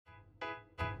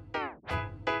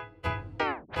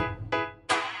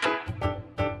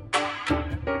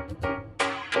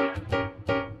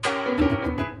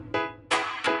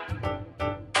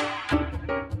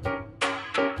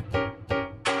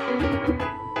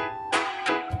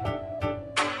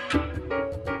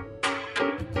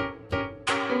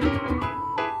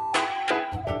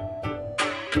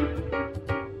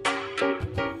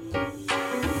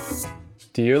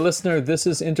Dear listener, this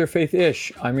is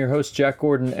Interfaith-ish. I'm your host, Jack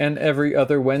Gordon, and every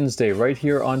other Wednesday, right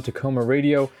here on Tacoma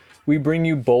Radio, we bring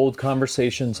you bold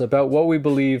conversations about what we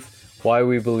believe, why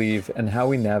we believe, and how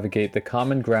we navigate the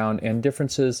common ground and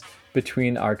differences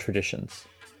between our traditions.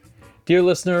 Dear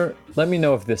listener, let me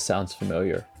know if this sounds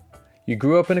familiar. You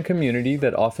grew up in a community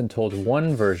that often told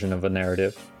one version of a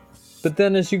narrative, but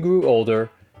then as you grew older,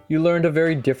 you learned a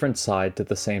very different side to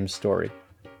the same story.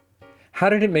 How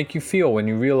did it make you feel when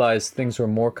you realized things were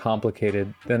more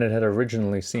complicated than it had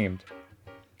originally seemed?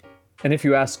 And if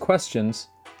you asked questions,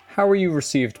 how were you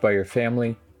received by your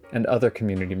family and other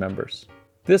community members?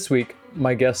 This week,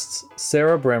 my guests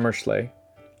Sarah Brammerschley,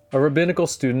 a rabbinical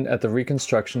student at the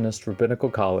Reconstructionist Rabbinical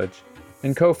College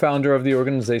and co-founder of the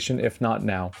organization If Not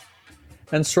Now,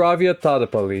 and Sravya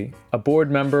Thadapalli, a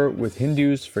board member with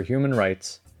Hindus for Human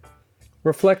Rights,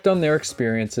 reflect on their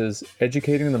experiences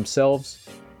educating themselves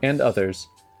and others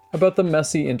about the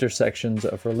messy intersections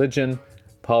of religion,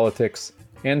 politics,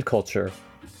 and culture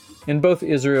in both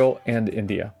Israel and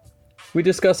India. We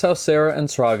discuss how Sarah and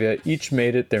Sravya each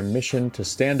made it their mission to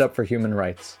stand up for human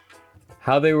rights,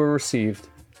 how they were received,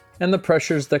 and the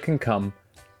pressures that can come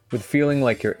with feeling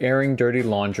like you're airing dirty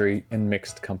laundry in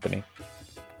mixed company.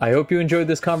 I hope you enjoyed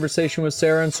this conversation with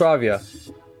Sarah and Sravya,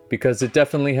 because it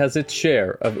definitely has its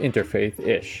share of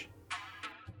interfaith-ish.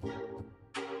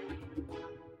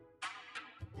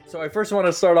 So I first want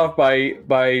to start off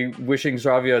by wishing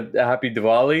Sravya a happy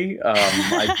Diwali.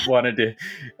 I wanted to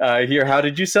hear, how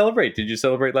did you celebrate? Did you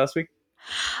celebrate last week?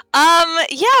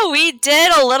 Yeah, we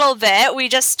did a little bit. We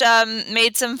just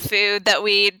made some food that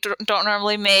we don't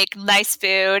normally make. Nice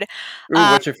food. Ooh,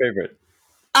 what's your favorite?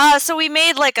 So we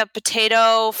made like a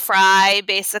potato fry,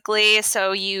 basically.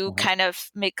 So you kind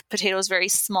of make potatoes very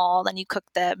small, then you cook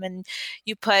them, and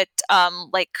you put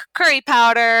like curry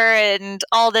powder and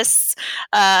all this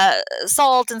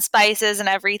salt and spices and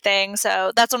everything.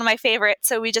 So that's one of my favorites.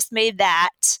 So we just made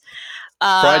that.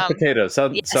 Fried potatoes.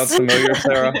 Yes. Sounds familiar,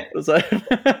 Sarah.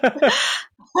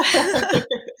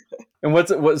 And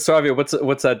Sravya,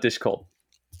 what's that dish called?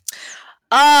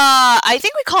 I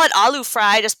think we call it aloo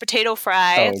fry, just potato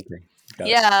fry. Oh, okay.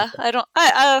 Yeah,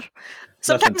 okay.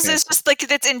 Sometimes it's just like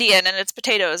it's Indian and it's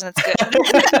potatoes and it's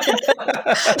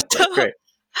good. Great.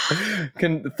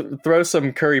 Can throw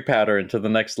some curry powder into the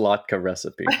next latke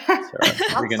recipe. That's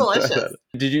delicious.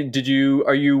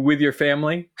 Are you with your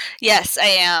family? Yes, I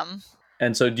am.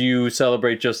 And so do you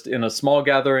celebrate just in a small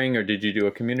gathering, or did you do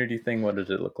a community thing? What did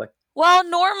it look like? Well,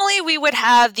 normally we would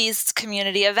have these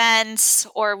community events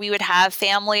or we would have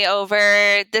family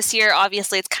over. This year,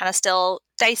 obviously, it's kind of still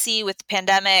dicey with the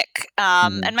pandemic.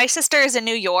 And my sister is in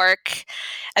New York,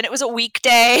 and it was a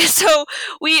weekday. So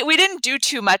we didn't do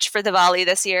too much for Diwali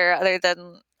this year other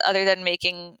than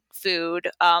making food.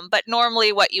 But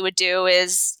normally what you would do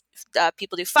is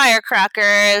people do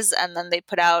firecrackers, and then they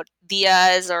put out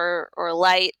diyas or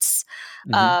lights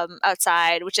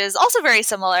outside, which is also very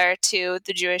similar to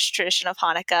the Jewish tradition of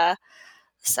Hanukkah.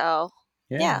 So,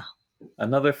 yeah.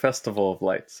 Another festival of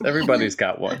lights. Everybody's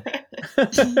got one.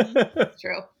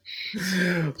 True.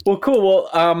 Well, cool.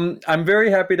 Well, I'm very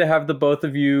happy to have the both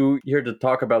of you here to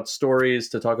talk about stories,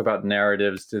 to talk about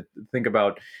narratives, to think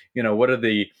about, what are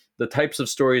the types of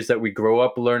stories that we grow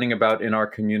up learning about in our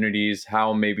communities,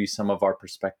 how maybe some of our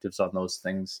perspectives on those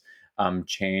things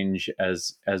change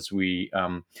as we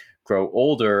grow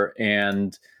older,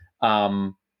 and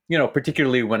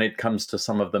particularly when it comes to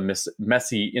some of the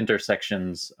messy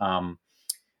intersections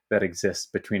that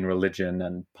exist between religion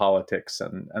and politics,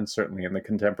 and certainly in the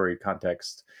contemporary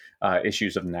context,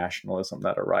 issues of nationalism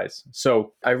that arise.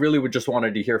 So I really would just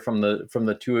wanted to hear from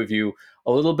the two of you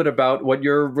a little bit about what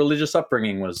your religious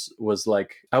upbringing was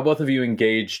like, how both of you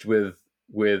engaged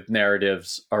with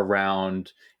narratives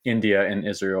around India and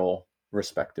Israel,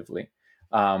 respectively.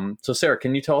 So Sarah,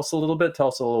 can you tell us a little bit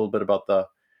about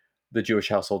the Jewish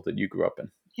household that you grew up in?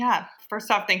 Yeah.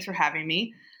 First off, thanks for having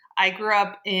me. I grew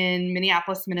up in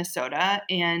Minneapolis, Minnesota,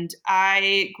 and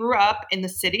I grew up in the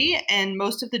city, and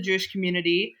most of the Jewish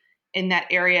community in that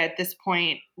area at this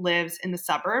point lives in the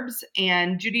suburbs.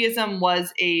 And Judaism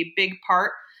was a big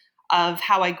part of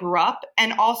how I grew up.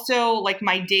 And also like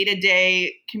my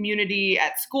day-to-day community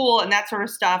at school and that sort of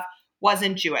stuff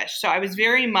wasn't Jewish. So I was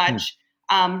very much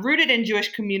rooted in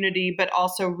Jewish community, but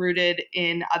also rooted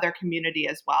in other community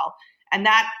as well. And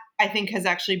that, I think, has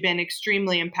actually been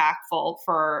extremely impactful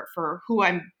for who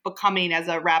I'm becoming as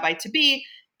a rabbi to be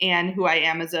and who I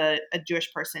am as a Jewish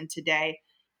person today.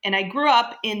 And I grew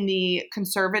up in the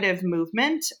conservative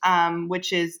movement,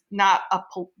 which is not a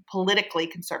politically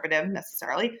conservative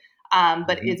necessarily,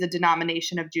 but is a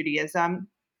denomination of Judaism.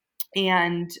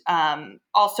 and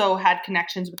also had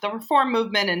connections with the Reform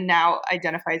movement, and now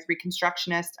identifies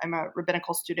Reconstructionist. I'm a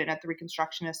rabbinical student at the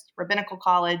Reconstructionist Rabbinical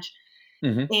College.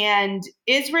 Mm-hmm. And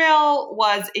Israel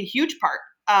was a huge part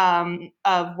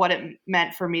of what it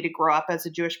meant for me to grow up as a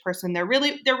Jewish person. There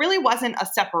really wasn't a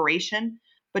separation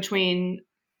between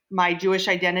my Jewish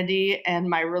identity and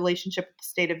my relationship with the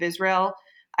state of Israel.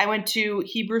 I went to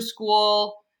Hebrew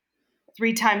school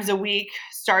 3 times a week,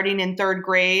 starting in 3rd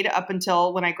grade up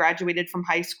until when I graduated from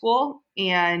high school.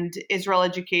 And Israel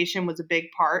education was a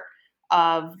big part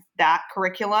of that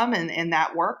curriculum and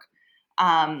that work.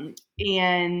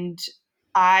 And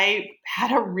I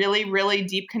had a really, really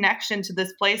deep connection to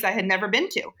this place I had never been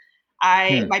to.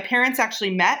 My parents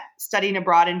actually met studying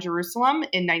abroad in Jerusalem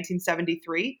in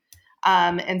 1973.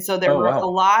 And so there were a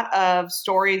lot of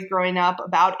stories growing up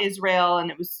about Israel,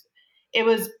 and it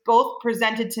was both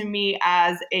presented to me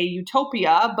as a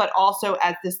utopia, but also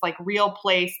as this like real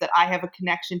place that I have a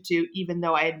connection to, even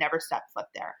though I had never stepped foot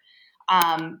there.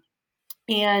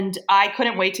 And I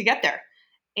couldn't wait to get there.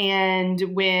 And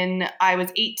when I was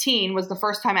 18 was the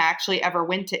first time I actually ever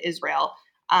went to Israel.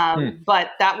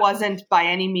 But that wasn't by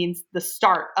any means the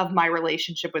start of my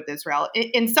relationship with Israel.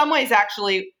 In some ways,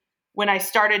 actually, when I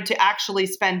started to actually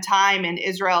spend time in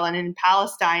Israel and in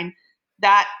Palestine,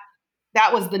 that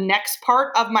was the next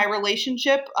part of my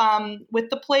relationship with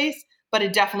the place, but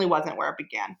it definitely wasn't where it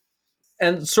began.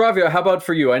 And Saravia, how about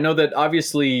for you? I know that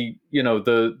obviously,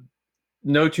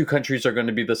 no two countries are going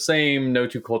to be the same. No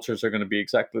two cultures are going to be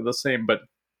exactly the same. But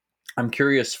I'm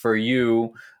curious for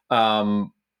you,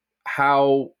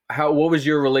 how what was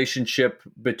your relationship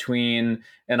between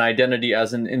an identity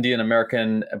as an Indian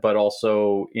American, but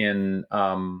also in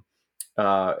how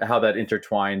that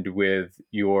intertwined with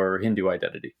your Hindu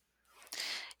identity?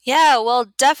 Yeah, well,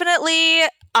 definitely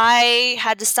I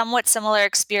had a somewhat similar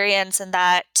experience in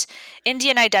that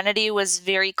Indian identity was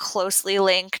very closely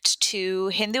linked to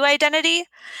Hindu identity.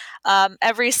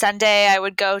 Every Sunday I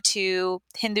would go to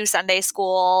Hindu Sunday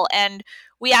school, and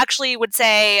we actually would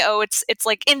say, oh, it's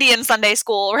like Indian Sunday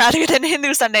school rather than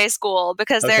Hindu Sunday school,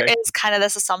 because there is kind of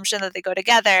this assumption that they go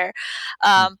together.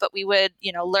 But we would,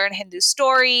 learn Hindu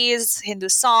stories, Hindu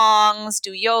songs,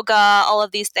 do yoga, all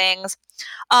of these things.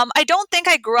 I don't think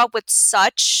I grew up with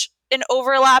such an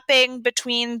overlapping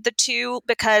between the two,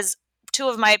 because 2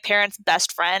 of my parents'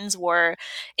 best friends were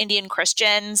Indian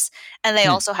Christians, and they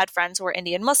also had friends who were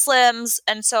Indian Muslims.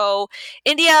 And so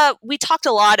India, we talked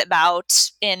a lot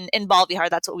about in Bal Vihar,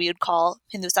 that's what we would call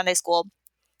Hindu Sunday school,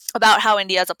 about how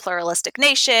India is a pluralistic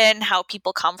nation, how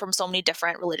people come from so many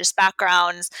different religious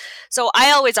backgrounds. So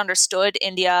I always understood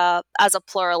India as a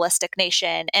pluralistic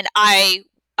nation, and I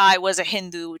was a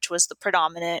Hindu, which was the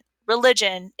predominant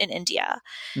religion in India.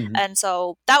 Mm-hmm. And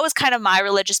so that was kind of my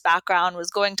religious background, was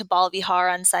going to Bal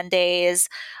Vihar on Sundays.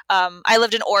 I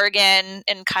lived in Oregon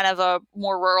in kind of a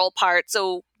more rural part,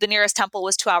 so the nearest temple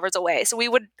was 2 hours away. So we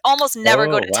would almost never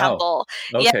go to temple.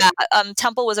 Okay. Yeah,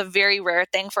 temple was a very rare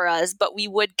thing for us, but we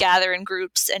would gather in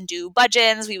groups and do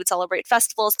bhajans. We would celebrate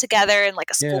festivals together in like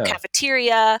a school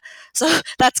cafeteria. So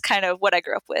that's kind of what I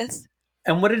grew up with.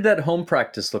 And what did that home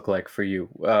practice look like for you,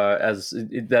 as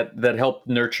that helped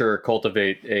nurture,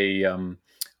 cultivate a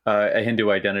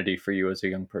Hindu identity for you as a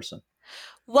young person?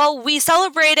 Well, we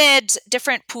celebrated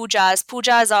different pujas.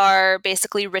 Pujas are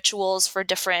basically rituals for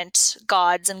different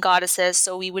gods and goddesses.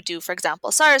 So we would do, for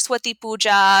example, Saraswati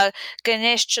Puja,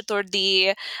 Ganesh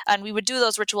Chaturthi, and we would do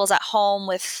those rituals at home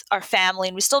with our family,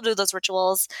 and we still do those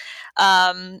rituals.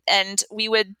 And we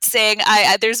would sing,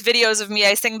 there's videos of me,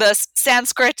 I sing the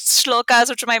Sanskrit shlokas,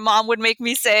 which my mom would make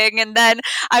me sing, and then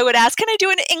I would ask, can I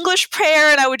do an English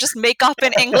prayer? And I would just make up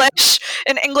an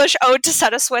English ode to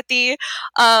Saraswati.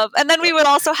 And then we would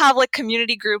also have like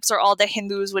community groups where all the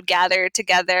Hindus would gather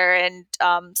together and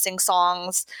sing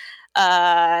songs.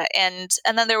 And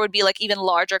then there would be like even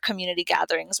larger community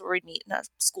gatherings where we'd meet in a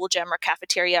school gym or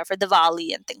cafeteria for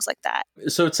Diwali and things like that.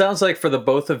 So it sounds like for the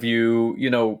both of you,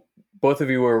 both of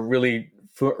you are really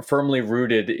firmly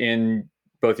rooted in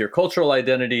both your cultural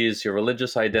identities, your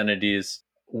religious identities.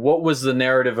 What was the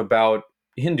narrative about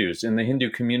Hindus in the Hindu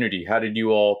community? How did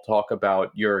you all talk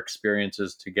about your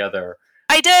experiences together?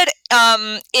 I did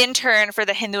intern for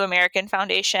the Hindu American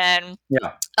Foundation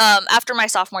after my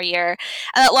sophomore year.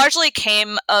 And that largely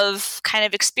came of kind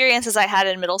of experiences I had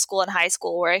in middle school and high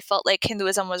school, where I felt like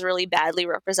Hinduism was really badly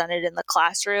represented in the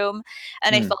classroom.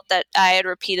 And I felt that I had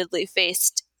repeatedly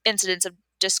faced incidents of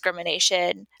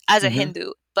discrimination as a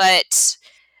Hindu. But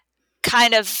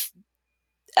kind of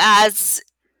as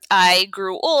I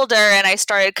grew older and I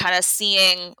started kind of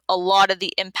seeing a lot of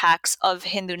the impacts of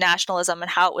Hindu nationalism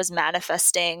and how it was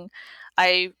manifesting,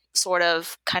 I sort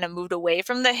of kind of moved away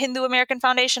from the Hindu American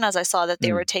Foundation as I saw that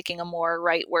they were taking a more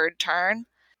rightward turn.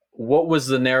 What was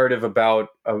the narrative about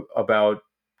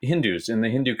Hindus in the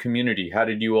Hindu community? How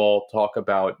did you all talk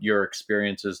about your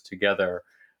experiences together?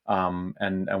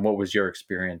 And what was your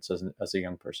experience as a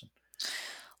young person?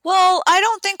 Well, I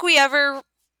don't think we ever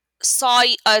saw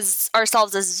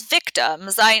ourselves as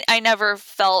victims. I never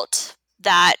felt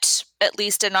that, at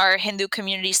least in our Hindu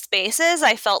community spaces.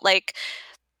 I felt like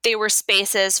they were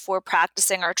spaces for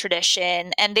practicing our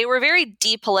tradition, and they were very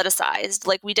depoliticized.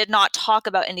 Like, we did not talk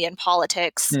about Indian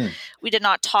politics. We did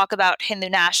not talk about Hindu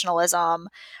nationalism.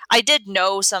 I did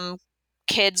know some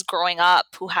kids growing up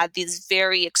who had these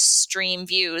very extreme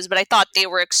views, but I thought they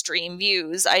were extreme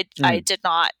views. I did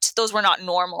not, those were not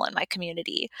normal in my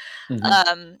community.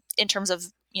 In terms of,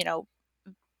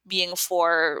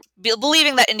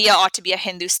 believing that India ought to be a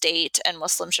Hindu state and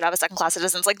Muslims should have a second-class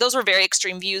citizens. Like, those were very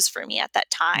extreme views for me at that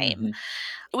time.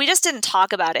 We just didn't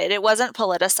talk about it. It wasn't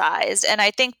politicized. And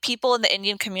I think people in the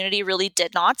Indian community really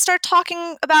did not start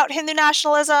talking about Hindu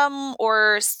nationalism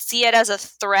or see it as a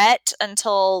threat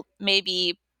until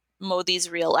maybe Modi's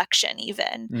re-election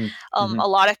even. A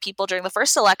lot of people during the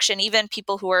first election, even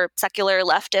people who were secular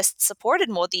leftists, supported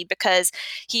Modi because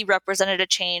he represented a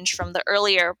change from the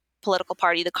earlier political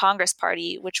party, the Congress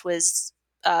Party, which was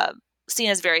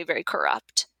seen as very, very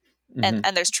corrupt. And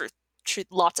there's truth,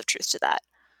 lots of truth to that.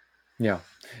 Yeah.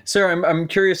 Sarah, I'm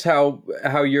curious how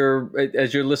you're,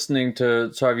 as you're listening to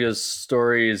Savya's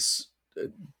stories,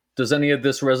 does any of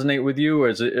this resonate with you? Or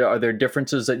are there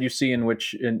differences that you see in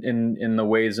which, in the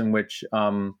ways in which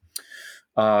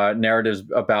narratives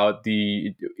about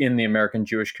in the American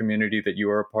Jewish community that you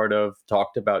are a part of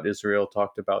talked about Israel,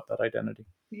 talked about that identity?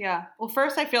 Yeah. Well,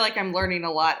 first, I feel like I'm learning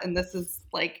a lot, and this is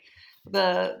like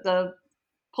the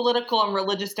political and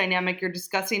religious dynamic you're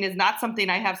discussing is not something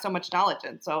I have so much knowledge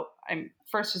in. So I'm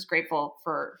first just grateful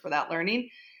for that learning.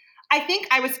 I think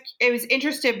I was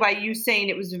interested by you saying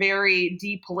it was very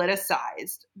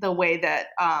depoliticized the way that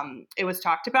it was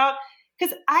talked about,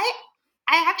 because I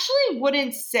actually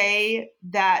wouldn't say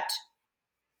that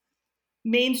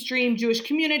mainstream Jewish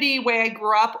community way I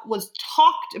grew up was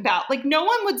talked about. Like, no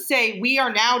one would say we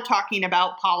are now talking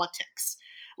about politics.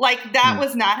 Like, that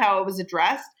was not how it was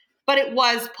addressed, but it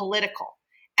was political.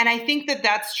 And I think that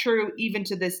that's true even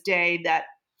to this day, that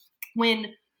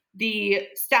when the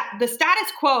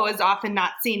status quo is often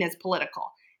not seen as political.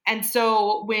 And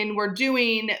so when we're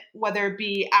doing, whether it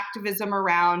be activism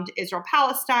around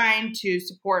Israel-Palestine to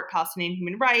support Palestinian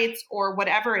human rights or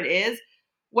whatever it is,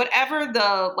 whatever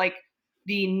the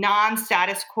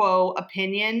non-status quo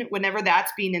opinion, whenever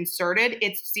that's being inserted,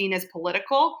 it's seen as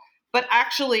political. But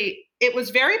actually, it was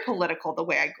very political the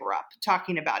way I grew up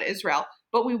talking about Israel,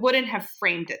 but we wouldn't have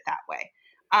framed it that way.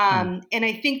 And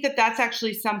I think that that's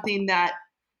actually something that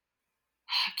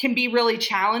can be really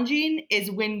challenging,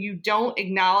 is when you don't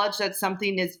acknowledge that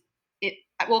something is it.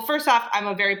 Well, first off, I'm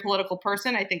a very political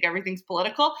person. I think everything's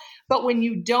political. But when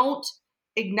you don't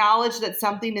acknowledge that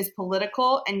something is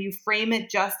political and you frame it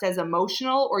just as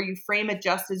emotional, or you frame it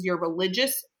just as your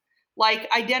religious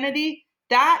identity,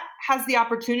 that has the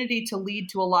opportunity to lead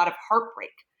to a lot of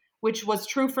heartbreak, which was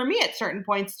true for me at certain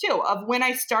points too, of when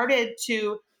I started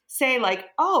to say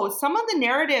some of the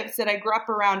narratives that I grew up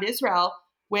around Israel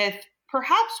with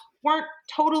perhaps weren't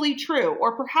totally true,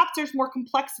 or perhaps there's more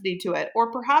complexity to it, or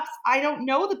perhaps I don't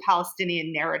know the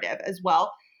Palestinian narrative as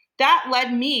well. That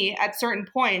led me at certain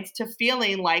points to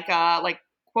feeling like a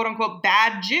quote unquote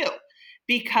bad Jew,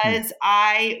 because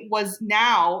I was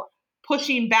now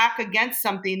pushing back against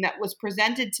something that was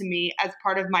presented to me as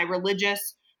part of my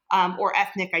religious or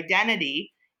ethnic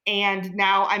identity. And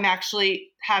now I'm actually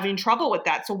having trouble with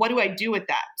that. So what do I do with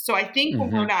that? So I think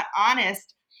when we're not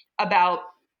honest about,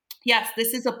 yes,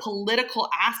 this is a political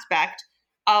aspect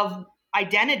of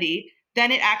identity,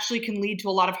 then it actually can lead to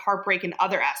a lot of heartbreak in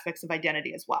other aspects of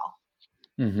identity as well.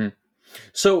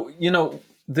 So,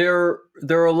 there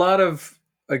are a lot of,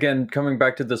 again, coming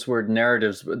back to this word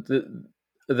narratives, but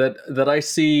that I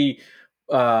see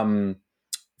from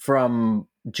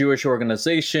Jewish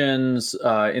organizations,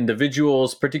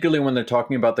 individuals, particularly when they're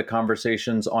talking about the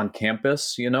conversations on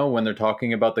campus, when they're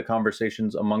talking about the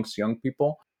conversations amongst young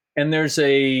people. And there's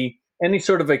any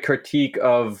sort of a critique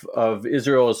of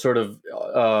Israel as sort of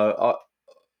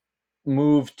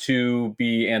move to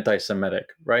be anti-Semitic,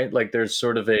 right? Like, there's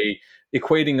sort of a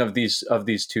equating of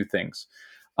these two things.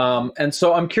 And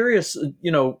so I'm curious,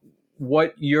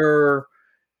 what your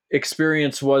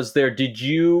experience was there. Did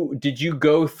you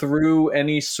go through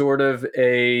any sort of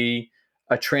a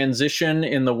transition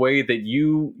in the way that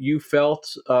you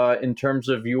felt in terms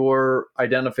of your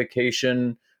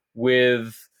identification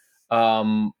with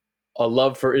a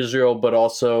love for Israel, but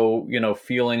also,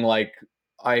 feeling like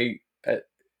I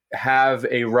have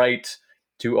a right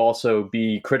to also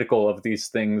be critical of these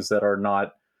things that are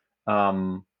not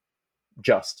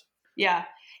just. Yeah.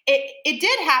 It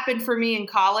did happen for me in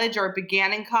college, or it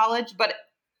began in college, but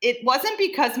it wasn't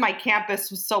because my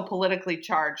campus was so politically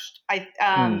charged.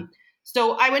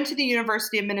 So I went to the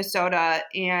University of Minnesota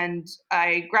and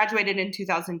I graduated in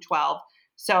 2012.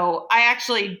 So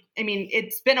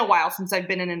it's been a while since I've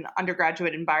been in an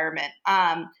undergraduate environment.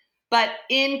 But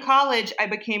in college, I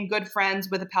became good friends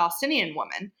with a Palestinian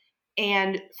woman.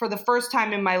 And for the first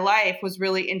time in my life was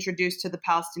really introduced to the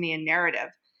Palestinian narrative.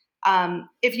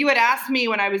 If you had asked me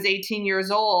when I was 18 years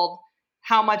old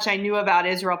how much I knew about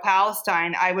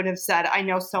Israel-Palestine, I would have said, I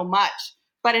know so much.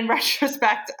 But in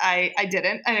retrospect, I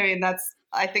didn't. I mean, that's,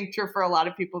 I think, true for a lot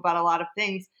of people about a lot of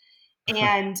things.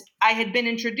 And I had been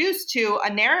introduced to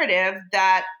a narrative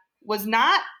that was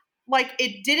not, like,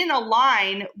 it didn't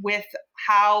align with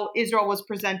how Israel was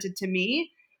presented to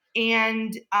me.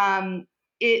 And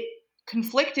it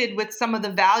conflicted with some of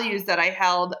the values that I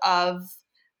held of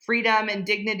freedom and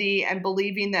dignity and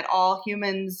believing that all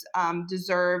humans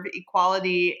deserve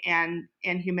equality and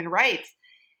human rights.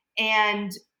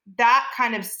 And that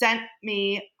kind of sent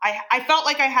me, I felt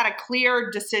like I had a clear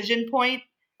decision point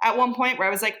at one point where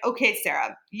I was like, okay,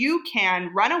 Sarah, you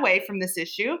can run away from this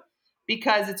issue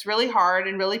because it's really hard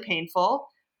and really painful,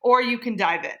 or you can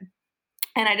dive in.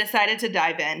 And I decided to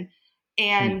dive in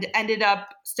and ended up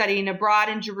studying abroad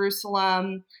in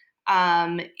Jerusalem.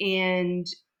 And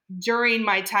during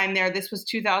my time there, this was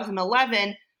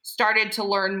 2011, started to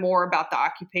learn more about the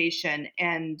occupation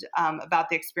and about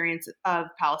the experience of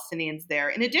Palestinians there,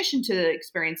 in addition to the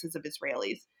experiences of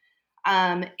Israelis.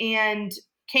 And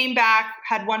came back,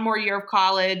 had one more year of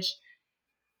college,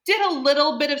 did a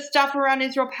little bit of stuff around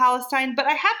Israel-Palestine, but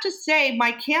I have to say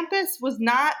my campus was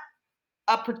not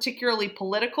a particularly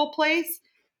political place,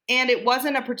 and it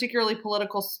wasn't a particularly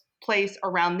political place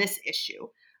around this issue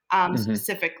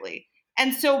specifically.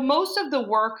 And so most of the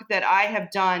work that I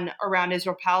have done around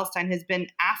Israel-Palestine has been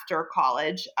after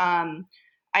college.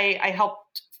 I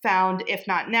helped found If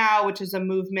Not Now, which is a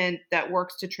movement that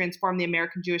works to transform the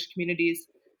American Jewish communities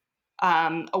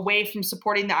away from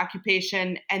supporting the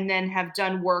occupation, and then have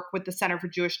done work with the Center for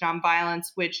Jewish Nonviolence,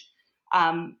 which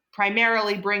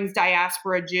primarily brings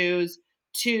diaspora Jews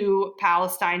to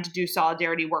Palestine to do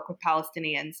solidarity work with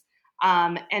Palestinians.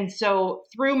 And so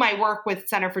through my work with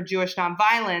Center for Jewish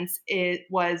Nonviolence, it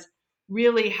was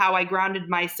really how I grounded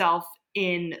myself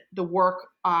in the work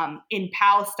in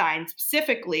Palestine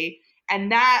specifically.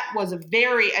 And that was a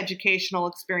very educational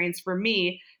experience for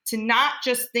me, to not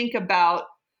just think about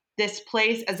this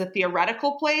place as a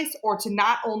theoretical place, or to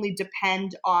not only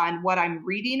depend on what I'm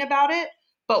reading about it,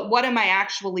 but what am I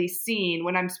actually seeing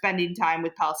when I'm spending time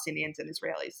with Palestinians and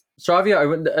Israelis?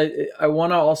 Shravya, I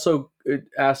want to also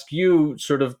ask you,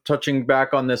 sort of touching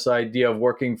back on this idea of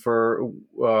working for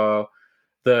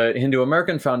the Hindu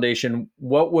American Foundation.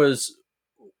 What was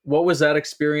that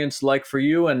experience like for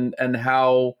you, and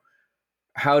how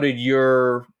did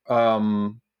your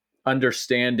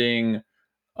understanding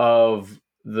of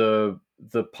the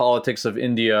politics of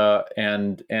India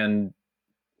and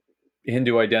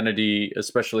Hindu identity,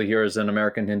 especially here as an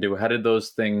American Hindu, how did those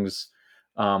things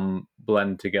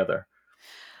blend together?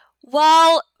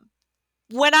 Well,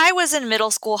 when I was in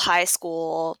middle school, high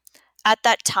school, at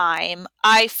that time,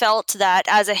 I felt that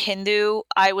as a Hindu,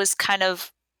 I was kind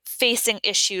of facing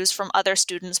issues from other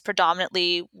students,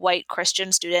 predominantly white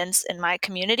Christian students in my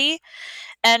community.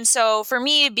 And so for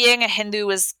me, being a Hindu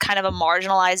was kind of a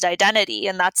marginalized identity,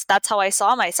 and that's how I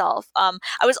saw myself. I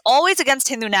was always against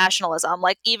Hindu nationalism.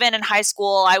 Like, even in high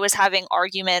school, I was having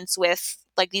arguments with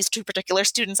like these two particular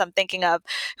students I'm thinking of,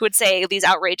 who would say these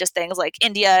outrageous things like,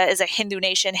 India is a Hindu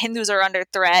nation, Hindus are under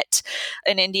threat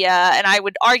in India, and I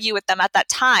would argue with them at that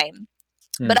time.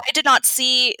 But I did not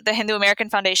see the Hindu American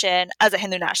Foundation as a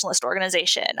Hindu nationalist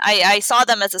organization. I saw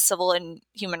them as a civil and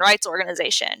human rights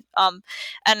organization.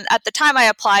 And at the time I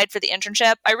applied for the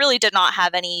internship, I really did not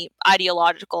have any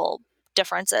ideological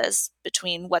differences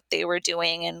between what they were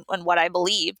doing and what I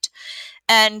believed.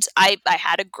 And I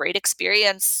had a great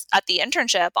experience at the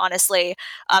internship, honestly.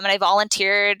 And I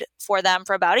volunteered for them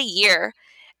for about a year.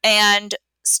 And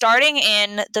starting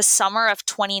in the summer of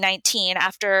 2019,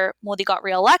 after Modi got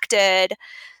reelected,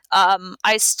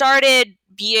 I started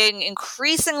being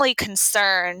increasingly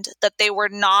concerned that they were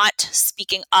not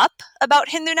speaking up about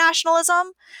Hindu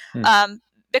nationalism.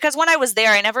 Because when I was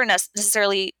there,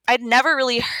 I'd never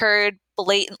really heard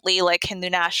blatantly like Hindu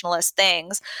nationalist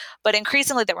things, but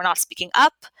increasingly they were not speaking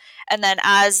up. And then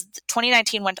as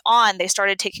 2019 went on, they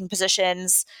started taking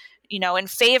positions, in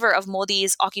favor of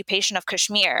Modi's occupation of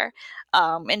Kashmir,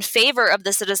 in favor of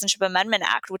the Citizenship Amendment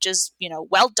Act, which is,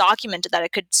 well documented that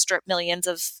it could strip millions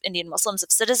of Indian Muslims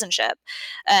of citizenship.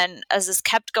 And as this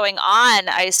kept going on,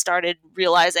 I started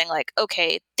realizing, like,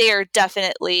 okay, they're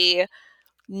definitely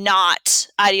not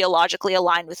ideologically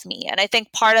aligned with me. And I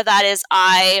think part of that is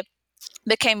I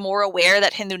became more aware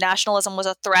that Hindu nationalism was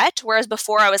a threat, whereas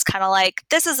before I was kind of like,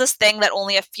 this is this thing that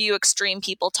only a few extreme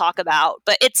people talk about,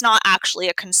 but it's not actually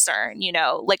a concern,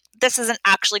 like this isn't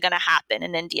actually going to happen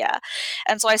in India.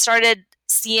 And so I started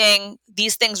seeing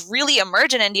these things really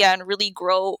emerge in India and really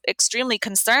grow extremely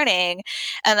concerning.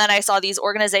 And then I saw these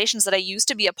organizations that I used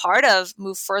to be a part of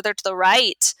move further to the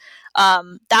right.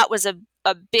 That was a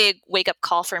big wake-up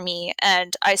call for me,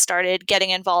 and I started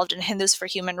getting involved in Hindus for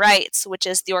Human Rights, which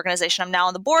is the organization I'm now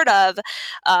on the board of,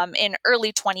 in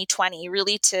early 2020,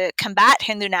 really to combat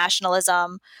Hindu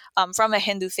nationalism from a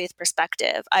Hindu faith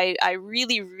perspective. I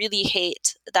really, really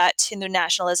hate that Hindu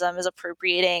nationalism is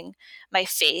appropriating my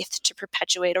faith to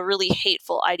perpetuate a really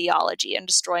hateful ideology and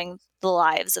destroying the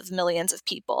lives of millions of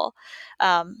people.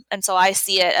 And so I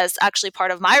see it as actually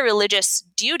part of my religious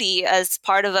duty as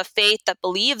part of a faith that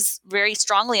believes very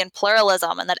strongly in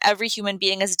pluralism and that every human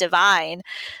being is divine,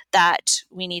 that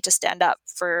we need to stand up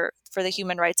for the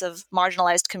human rights of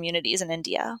marginalized communities in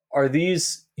India. Are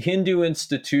these Hindu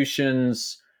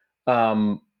institutions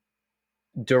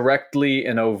directly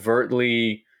and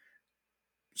overtly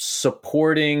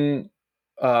supporting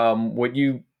what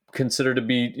you consider to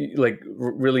be like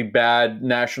really bad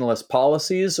nationalist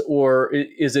policies, or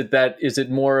is it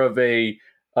more of a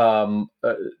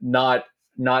not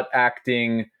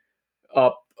acting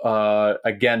up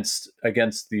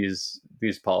against these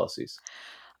policies?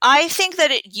 I think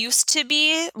that it used to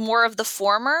be more of the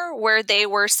former, where they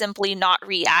were simply not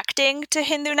reacting to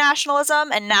Hindu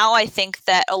nationalism. And now I think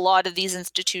that a lot of these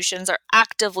institutions are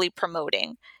actively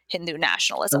promoting Hindu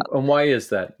nationalism. And why is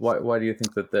that? Why do you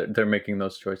think that they're making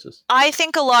those choices? I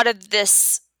think a lot of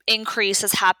this increase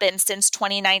has happened since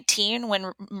 2019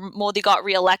 when Modi got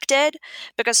reelected,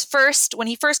 because when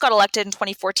he first got elected in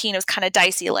 2014, it was kind of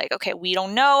dicey, like, okay, we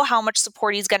don't know how much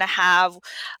support he's going to have.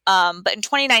 But in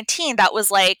 2019, that was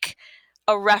like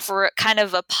kind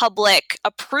of a public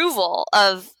approval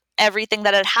of everything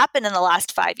that had happened in the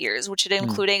last 5 years, which had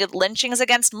included lynchings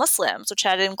against Muslims, which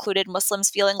had included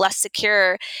Muslims feeling less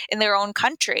secure in their own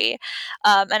country.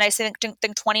 And I think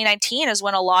 2019 is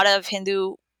when a lot of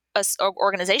Hindu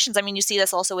organizations, I mean, you see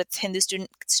this also with Hindu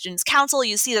Students Council,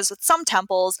 you see this with some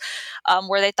temples,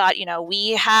 where they thought,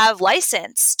 we have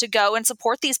license to go and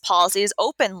support these policies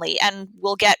openly, and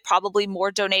we'll get probably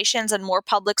more donations and more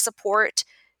public support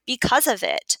because of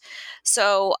it.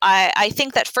 So I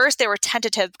think that first they were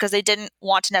tentative because they didn't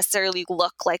want to necessarily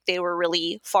look like they were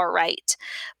really far right.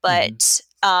 But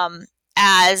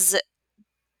as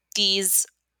these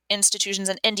institutions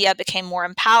in India became more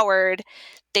empowered,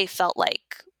 they felt like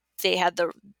they had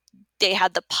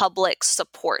the public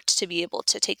support to be able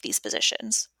to take these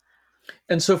positions.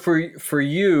 And so for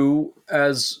you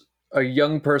as a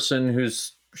young person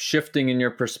who's shifting in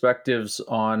your perspectives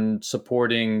on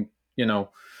supporting,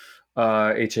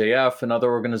 HAF and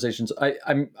other organizations,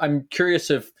 I'm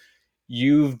curious if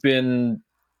you've been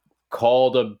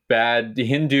called a bad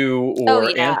Hindu or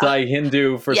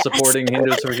anti-Hindu for supporting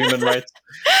Hindus for human rights.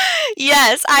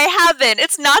 Yes, I haven't.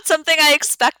 It's not something I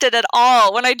expected at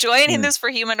all. When I joined Hindus for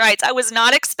Human Rights, I was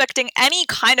not expecting any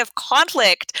kind of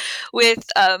conflict with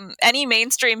any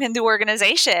mainstream Hindu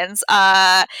organizations,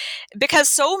 because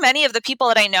so many of the people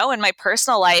that I know in my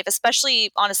personal life,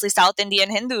 especially, honestly, South Indian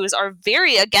Hindus, are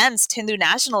very against Hindu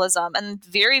nationalism and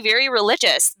very, very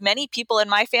religious. Many people in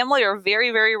my family are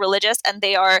very, very religious, and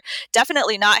they are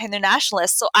definitely not Hindu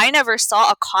nationalists. So I never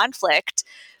saw a conflict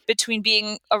between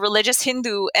being a religious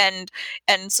Hindu and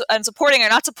supporting or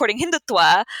not supporting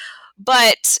Hindutva.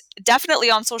 But definitely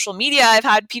on social media, I've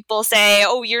had people say,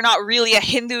 oh, you're not really a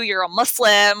Hindu, you're a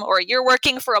Muslim, or you're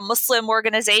working for a Muslim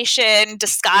organization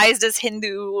disguised as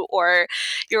Hindu, or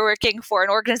you're working for an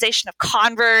organization of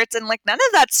converts. And like, none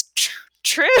of that's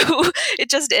true. It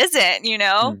just isn't,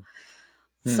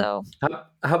 So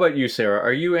how about you, Sarah?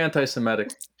 Are you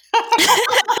anti-Semitic?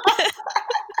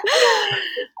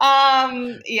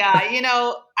 Yeah,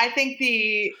 I think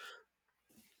the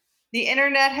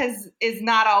internet is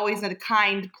not always a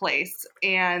kind place,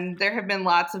 and there have been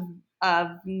lots of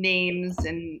names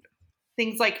and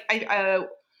things like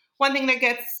one thing that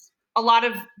gets a lot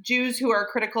of Jews who are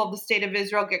critical of the state of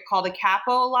Israel get called a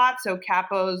capo a lot. So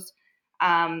capos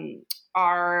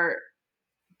are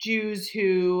Jews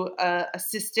who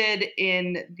assisted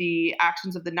in the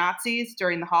actions of the Nazis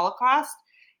during the Holocaust.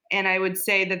 And I would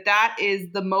say that that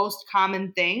is the most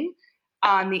common thing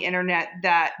on the internet,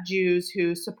 that Jews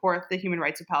who support the human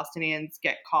rights of Palestinians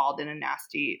get called in a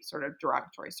nasty sort of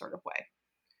derogatory sort of way.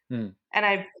 And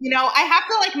I have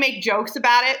to like make jokes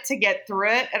about it to get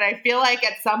through it. And I feel like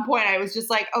at some point I was just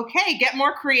like, okay, get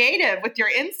more creative with your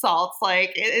insults.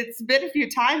 Like it's been a few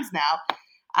times now.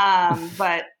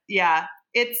 But yeah,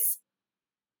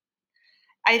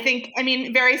 I think,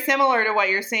 very similar to what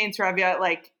you're saying, Saravia,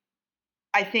 like,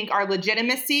 I think our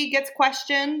legitimacy gets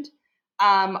questioned.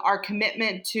 Our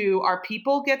commitment to our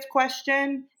people gets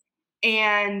questioned.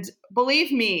 And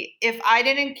believe me, if I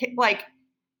didn't, like,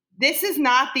 this is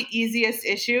not the easiest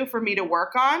issue for me to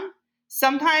work on.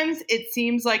 Sometimes it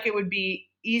seems like it would be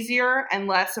easier and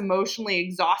less emotionally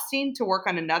exhausting to work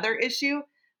on another issue.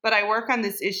 But I work on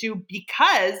this issue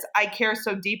because I care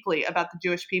so deeply about the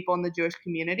Jewish people and the Jewish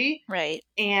community. Right.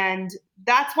 And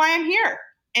that's why I'm here.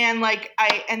 And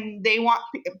they want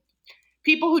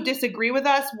people who disagree with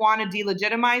us want to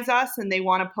delegitimize us, and they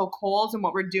want to poke holes in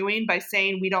what we're doing by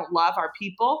saying we don't love our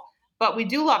people. But we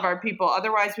do love our people.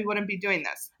 Otherwise, we wouldn't be doing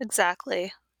this.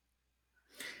 Exactly.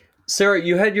 Sarah,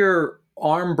 you had your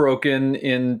arm broken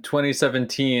in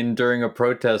 2017 during a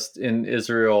protest in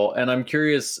Israel. And I'm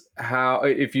curious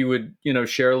if you would,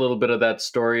 share a little bit of that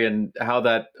story and how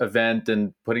that event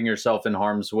and putting yourself in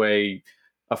harm's way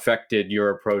affected your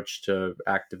approach to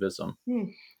activism.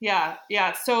 Yeah.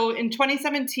 So in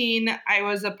 2017, I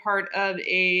was a part of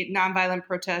a nonviolent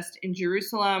protest in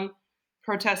Jerusalem,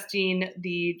 protesting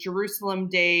the Jerusalem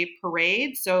Day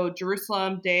parade. So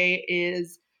Jerusalem Day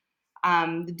is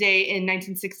the day in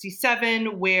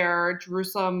 1967 where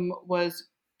Jerusalem was,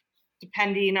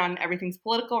 depending on everything's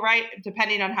political, right?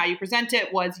 Depending on how you present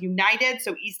it, was united.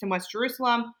 So East and West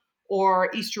Jerusalem, or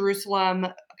East Jerusalem,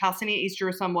 Palestinian East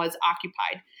Jerusalem was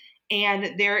occupied.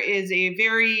 And there is a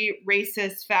very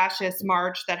racist, fascist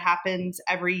march that happens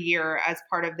every year as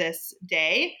part of this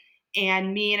day.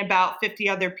 And me and about 50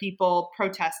 other people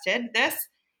protested this.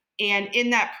 And in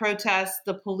that protest,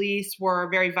 the police were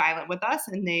very violent with us.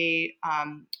 And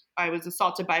I was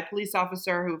assaulted by a police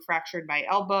officer who fractured my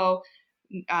elbow,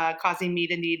 causing me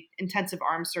to need intensive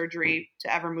arm surgery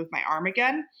to ever move my arm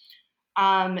again.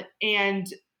 And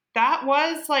that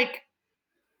was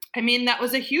that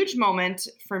was a huge moment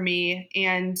for me.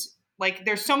 And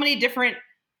there's so many different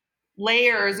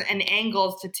layers and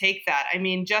angles to take that.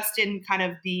 Just in kind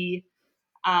of the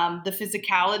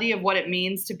physicality of what it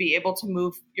means to be able to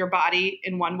move your body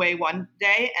in one way one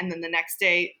day and then the next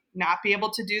day not be able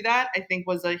to do that, I think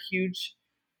was a huge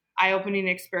eye-opening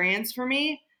experience for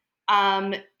me.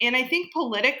 And I think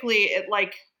politically,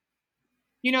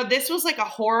 this was like a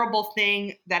horrible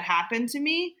thing that happened to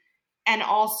me. And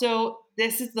also,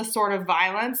 this is the sort of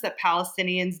violence that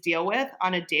Palestinians deal with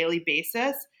on a daily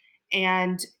basis.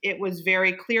 And it was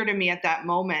very clear to me at that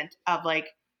moment of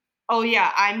oh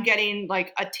yeah, I'm getting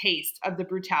a taste of the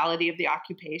brutality of the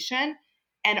occupation.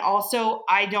 And also,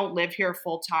 I don't live here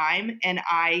full time and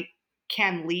I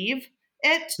can leave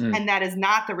it. And that is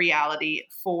not the reality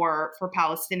for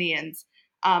Palestinians.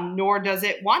 Nor do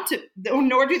they want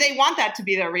that to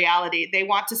be their reality. They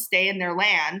want to stay in their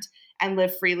land and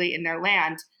live freely in their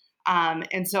land.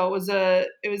 And so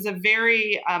it was a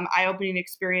very eye-opening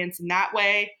experience in that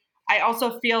way. I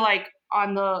also feel like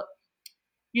on the,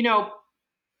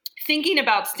 thinking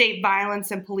about state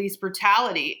violence and police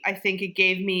brutality, I think it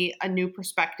gave me a new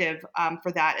perspective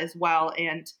for that as well.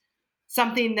 And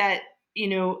something that,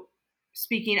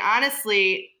 speaking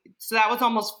honestly, so that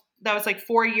was like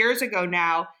 4 years ago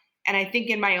now. And I think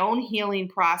in my own healing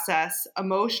process,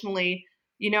 emotionally,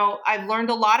 I've learned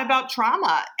a lot about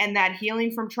trauma, and that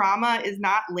healing from trauma is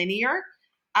not linear.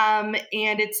 And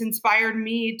it's inspired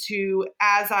me to,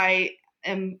 as I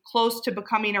am close to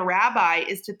becoming a rabbi,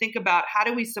 is to think about how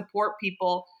do we support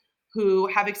people who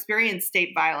have experienced state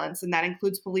violence, and that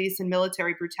includes police and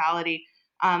military brutality.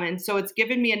 And so it's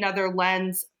given me another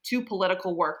lens to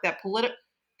political work, that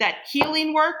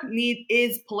healing work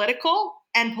is political,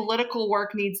 and political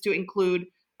work needs to include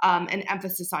an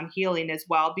emphasis on healing as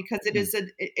well, because it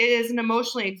is an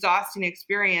emotionally exhausting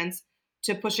experience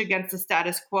to push against the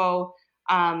status quo,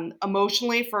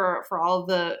 emotionally for all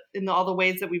the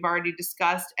ways that we've already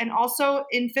discussed, and also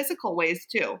in physical ways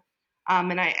too.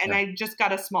 I just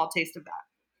got a small taste of that.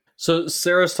 So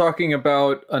Sarah's talking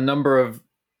about a number of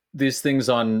these things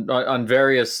on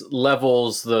various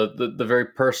levels, the very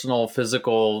personal,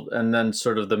 physical, and then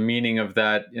sort of the meaning of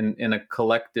that in a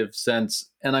collective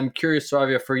sense. And I'm curious,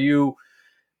 Saravia, for you,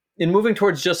 in moving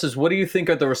towards justice, what do you think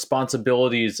are the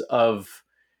responsibilities of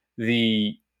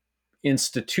the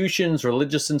institutions,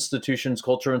 religious institutions,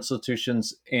 cultural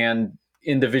institutions, and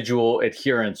individual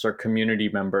adherents or community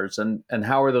members, and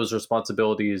how are those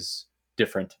responsibilities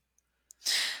different?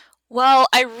 Well,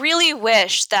 I really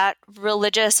wish that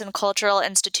religious and cultural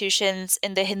institutions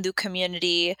in the Hindu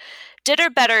community did a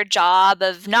better job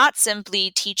of not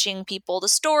simply teaching people the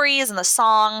stories and the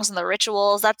songs and the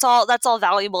rituals. That's all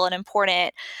valuable and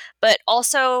important, but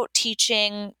also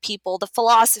teaching people the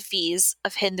philosophies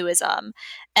of Hinduism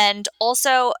and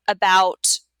also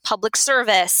about public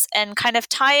service and kind of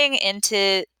tying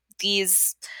into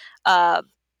these uh,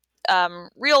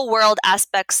 real world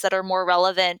aspects that are more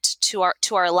relevant to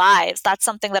our lives. That's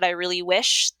something that I really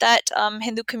wish that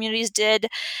Hindu communities did,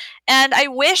 and I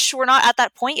wish we're not at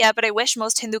that point yet. But I wish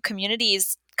most Hindu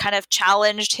communities kind of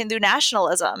challenged Hindu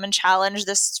nationalism and challenged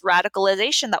this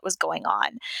radicalization that was going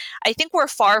on. I think we're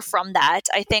far from that.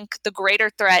 I think the greater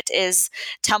threat is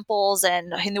temples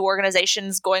and Hindu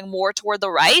organizations going more toward the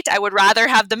right. I would rather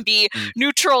have them be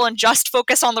neutral and just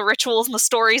focus on the rituals and the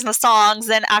stories and the songs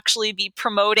than actually be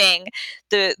promoting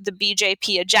the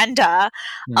BJP agenda.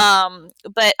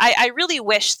 But I really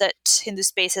wish that Hindu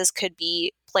spaces could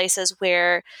be places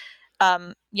where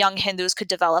young Hindus could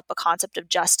develop a concept of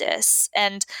justice.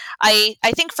 And I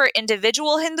think for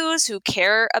individual Hindus who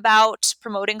care about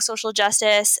promoting social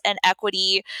justice and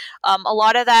equity, a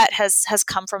lot of that has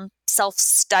come from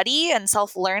self-study and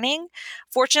self-learning.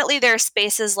 Fortunately, there are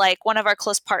spaces like one of our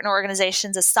close partner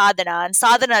organizations is Sadhana, and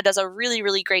Sadhana does a really,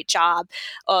 really great job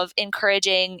of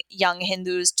encouraging young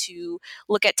Hindus to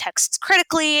look at texts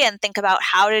critically and think about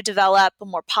how to develop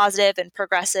more positive and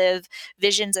progressive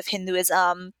visions of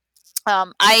Hinduism.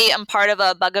 I am part of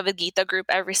a Bhagavad Gita group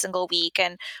every single week,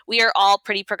 and we are all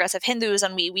pretty progressive Hindus,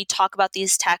 and we talk about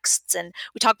these texts, and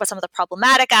we talk about some of the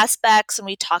problematic aspects, and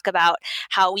we talk about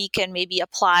how we can maybe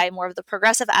apply more of the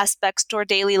progressive aspects to our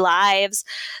daily lives.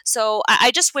 So I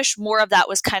just wish more of that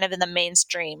was kind of in the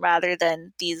mainstream rather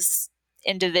than these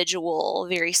individual,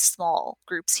 very small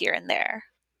groups here and there.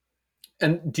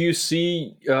 And do you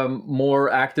see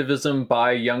more activism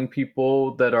by young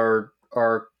people that are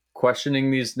questioning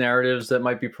these narratives that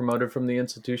might be promoted from the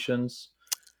institutions?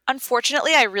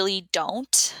 Unfortunately, I really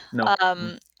don't. No.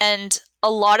 And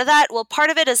a lot of that, well, part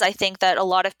of it is I think that a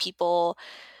lot of people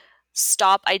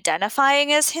stop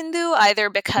identifying as Hindu either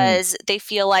because they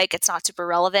feel like it's not super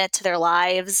relevant to their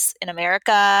lives in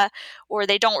America, or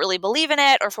they don't really believe in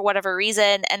it, or for whatever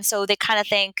reason. And so they kind of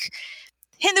think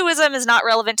Hinduism is not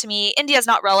relevant to me. India is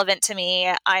not relevant to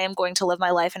me. I am going to live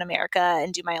my life in America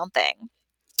and do my own thing.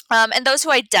 And those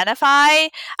who identify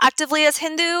actively as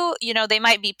Hindu, you know, they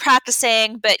might be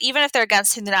practicing, but even if they're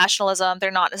against Hindu nationalism, they're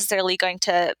not necessarily going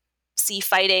to see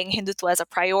fighting Hindutva as a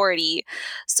priority.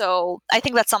 So I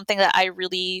think that's something that I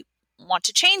really want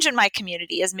to change in my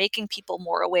community, is making people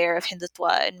more aware of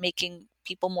Hindutva and making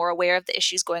people more aware of the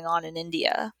issues going on in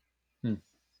India.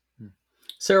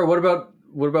 Sarah, what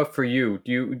about for you?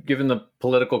 Do you, given the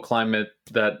political climate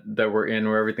that we're in,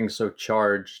 where everything's so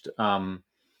charged,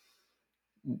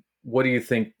 what do you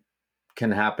think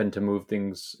can happen to move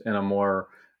things in a more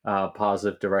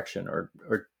positive direction? Or,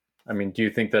 I mean, do you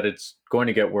think that it's going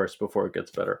to get worse before it gets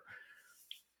better?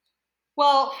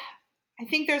 Well, I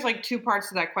think there's like two parts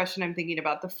to that question I'm thinking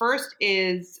about. The first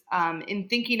is in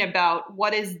thinking about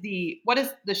what is the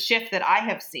shift that I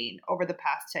have seen over the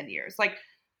past 10 years. Like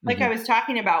I was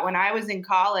talking about, when I was in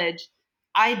college,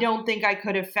 I don't think I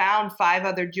could have found 5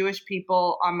 other Jewish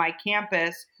people on my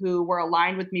campus who were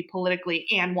aligned with me politically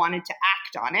and wanted to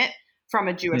act on it from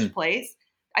a Jewish place.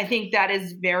 I think that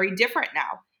is very different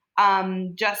now.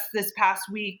 Just this past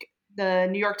week, the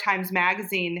New York Times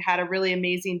Magazine had a really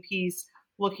amazing piece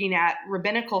looking at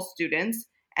rabbinical students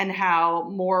and how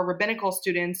more rabbinical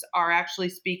students are actually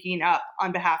speaking up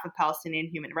on behalf of Palestinian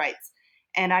human rights.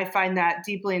 And I find that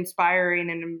deeply inspiring,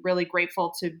 and I'm really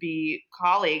grateful to be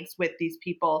colleagues with these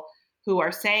people who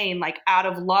are saying, like, out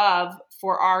of love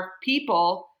for our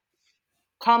people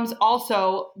comes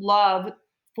also love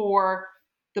for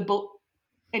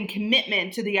and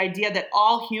commitment to the idea that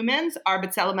all humans are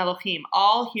B'Tselem Elohim.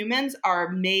 All humans are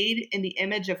made in the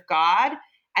image of God,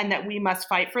 and that we must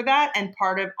fight for that. And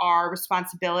part of our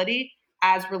responsibility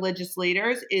as religious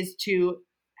leaders is to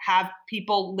have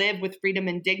people live with freedom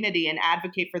and dignity and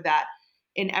advocate for that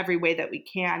in every way that we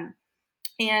can.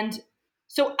 And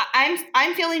so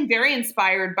I'm feeling very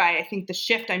inspired by, I think, the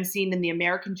shift I'm seeing in the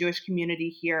American Jewish community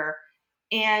here.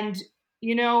 And,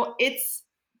 you know,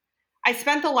 I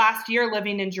spent the last year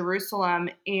living in Jerusalem,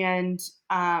 and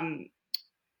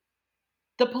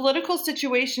the political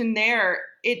situation there,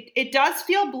 it does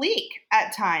feel bleak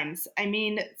at times. I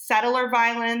mean, settler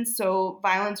violence, so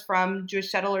violence from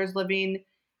Jewish settlers living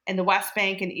in the West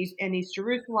Bank and East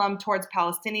Jerusalem towards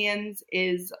Palestinians,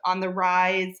 is on the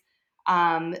rise.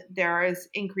 There is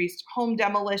increased home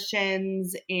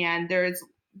demolitions, and there's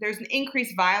an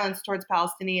increased violence towards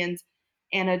Palestinians,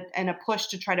 and a push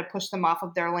to try to push them off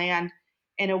of their land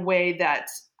in a way that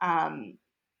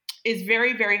is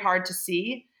very, very hard to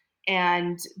see,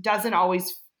 and doesn't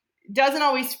always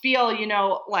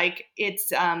feel, like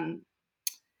it's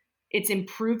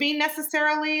improving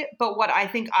necessarily. But what I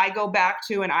think I go back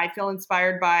to and I feel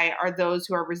inspired by are those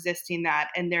who are resisting that.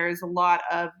 And there's a lot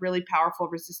of really powerful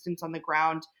resistance on the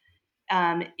ground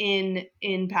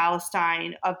in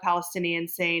Palestine, of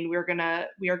Palestinians saying we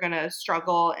are gonna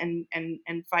struggle and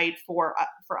fight for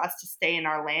us to stay in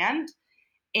our land.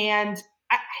 And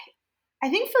I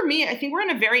think for me, I think we're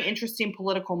in a very interesting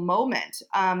political moment.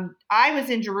 I was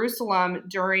in Jerusalem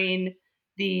during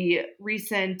the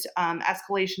recent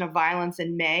escalation of violence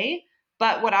in May.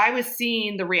 But what I was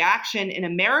seeing, the reaction in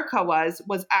America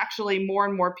was actually more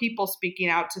and more people speaking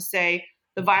out to say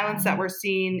the violence that we're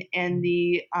seeing and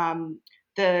the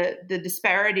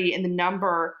disparity in the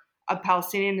number of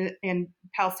Palestinians and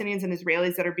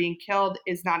Israelis that are being killed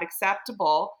is not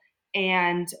acceptable.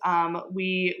 And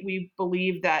we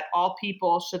believe that all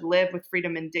people should live with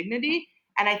freedom and dignity.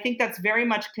 And I think that's very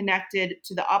much connected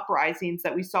to the uprisings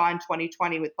that we saw in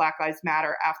 2020 with Black Lives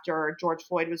Matter after George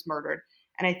Floyd was murdered.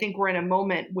 And I think we're in a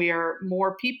moment where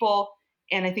more people,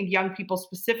 and I think young people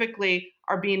specifically,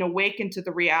 are being awakened to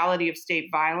the reality of state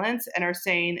violence and are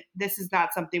saying, this is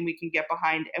not something we can get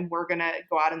behind, and we're going to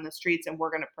go out in the streets and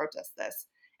we're going to protest this.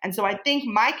 And so I think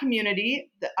my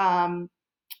community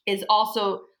is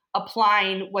also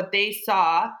applying what they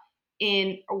saw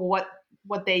in what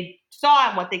they saw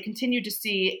and what they continue to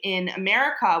see in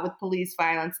America with police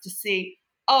violence, to see,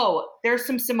 oh, there's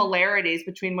some similarities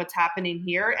between what's happening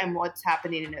here and what's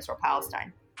happening in Israel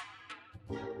Palestine.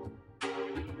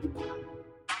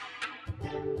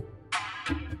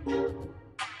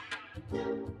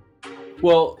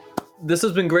 Well, this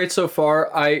has been great so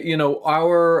far.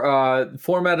 Our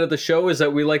format of the show is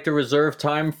that we like to reserve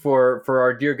time for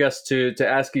our dear guests to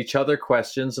ask each other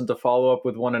questions and to follow up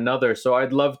with one another. So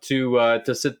I'd love to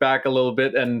sit back a little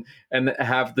bit and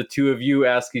have the two of you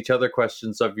ask each other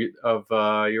questions of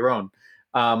your own.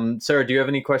 Sarah, do you have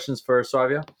any questions for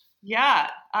Savia?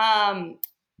 Yeah, I'm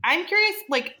curious,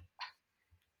 like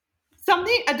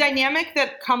a dynamic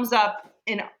that comes up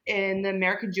in the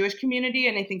American Jewish community,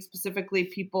 and I think specifically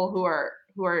people who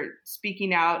are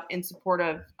speaking out in support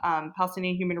of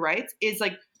Palestinian human rights, is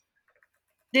like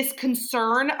this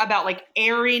concern about like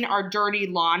airing our dirty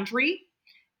laundry.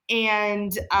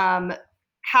 And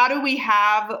how do we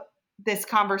have this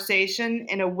conversation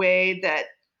in a way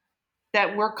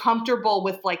that we're comfortable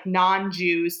with like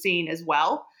non-Jews seeing as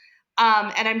well?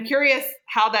 And I'm curious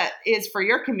how that is for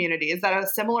your community. Is that a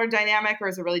similar dynamic, or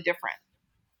is it really different?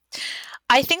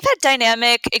 I think that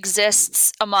dynamic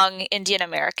exists among Indian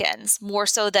Americans more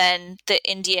so than the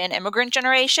Indian immigrant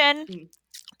generation.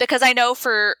 Because I know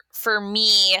for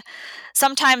me,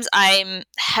 sometimes I'm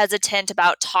hesitant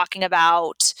about talking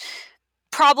about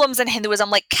problems in Hinduism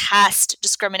like caste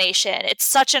discrimination. It's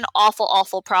such an awful,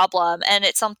 awful problem, and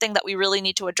it's something that we really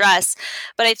need to address.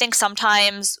 But I think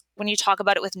sometimes when you talk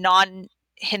about it with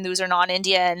non-Hindus or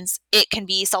non-Indians, it can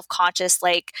be self-conscious,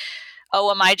 like, oh,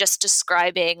 am I just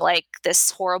describing like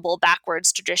this horrible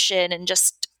backwards tradition and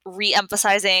just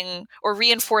re-emphasizing or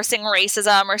reinforcing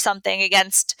racism or something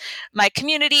against my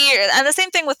community? And the same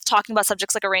thing with talking about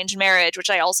subjects like arranged marriage, which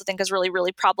I also think is really,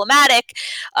 really problematic.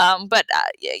 But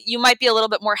you might be a little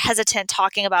bit more hesitant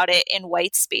talking about it in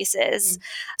white spaces.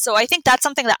 So I think that's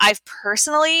something that I've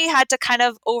personally had to kind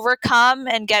of overcome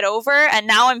and get over. And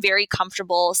now I'm very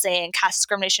comfortable saying caste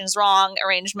discrimination is wrong,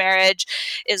 arranged marriage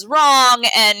is wrong,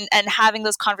 and having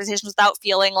those conversations without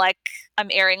feeling like I'm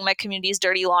airing my community's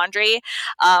dirty laundry.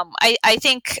 I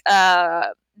think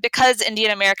because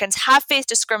Indian Americans have faced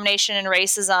discrimination and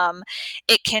racism,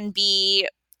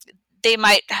 they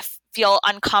might feel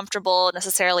uncomfortable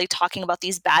necessarily talking about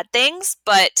these bad things,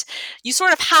 but you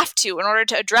sort of have to in order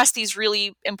to address these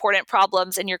really important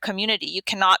problems in your community. You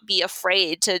cannot be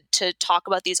afraid to talk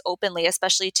about these openly,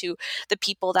 especially to the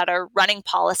people that are running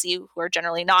policy who are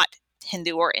generally not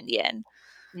Hindu or Indian.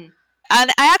 And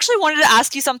I actually wanted to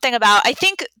ask you something about, I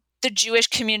think the Jewish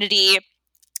community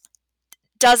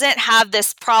doesn't have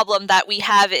this problem that we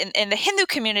have in the Hindu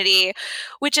community,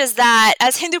 which is that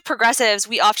as Hindu progressives,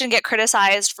 we often get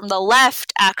criticized from the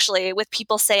left, actually, with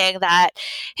people saying that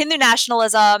Hindu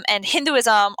nationalism and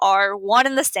Hinduism are one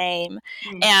and the same.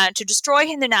 And to destroy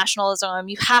Hindu nationalism,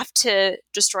 you have to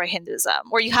destroy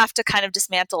Hinduism, or you have to kind of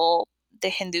dismantle the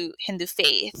Hindu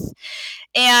faith.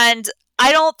 And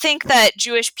I don't think that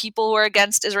Jewish people who are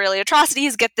against Israeli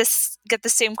atrocities get the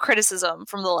same criticism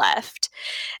from the left.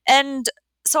 And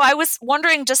so I was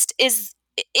wondering, just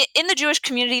in the Jewish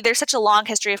community, there's such a long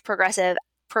history of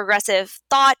progressive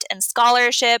thought and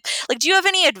scholarship. Like, do you have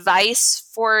any advice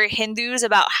for Hindus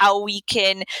about how we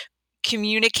can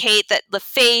communicate that the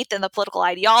faith and the political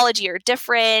ideology are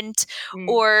different,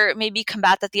 or maybe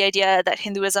combat the idea that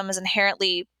Hinduism is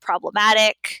inherently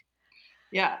problematic?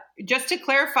 Yeah. Just to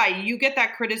clarify, you get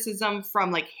that criticism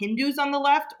from like Hindus on the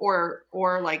left or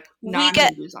like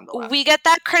non-Hindus on the left? We get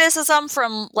that criticism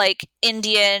from like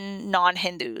Indian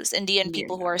non-Hindus, Indian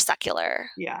people who are secular.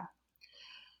 Yeah.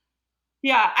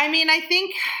 Yeah. I mean, I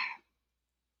think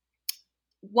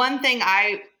one thing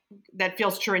that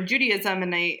feels true in Judaism,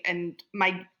 and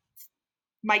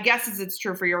my guess is it's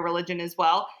true for your religion as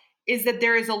well, is that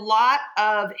there is a lot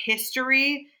of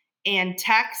history and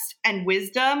text and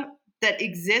wisdom that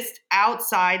exist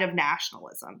outside of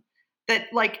nationalism. That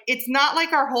like, it's not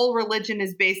like our whole religion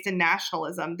is based in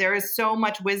nationalism. There is so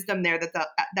much wisdom there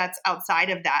that's outside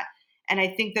of that. And I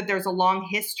think that there's a long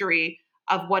history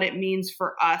of what it means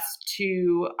for us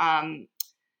to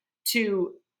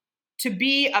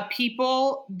be a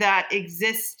people that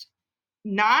exist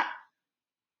not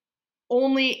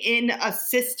only in a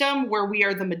system where we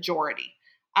are the majority.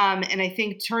 And I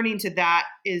think turning to that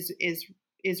is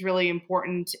really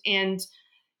important. And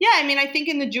yeah, I mean, I think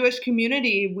in the Jewish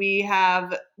community, we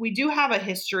do have a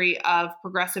history of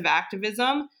progressive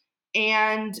activism.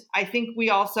 And I think we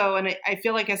also, and I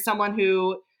feel like as someone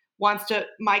who wants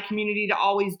my community to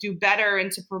always do better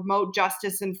and to promote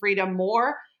justice and freedom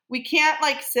more, we can't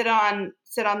like sit on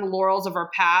the laurels of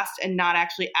our past and not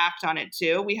actually act on it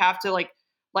too. We have to like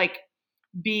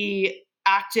be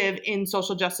active in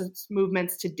social justice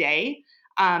movements today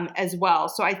as well.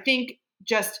 So I think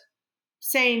just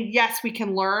saying, yes, we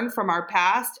can learn from our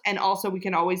past and also we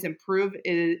can always improve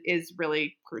is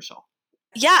really crucial.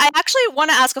 Yeah, I actually want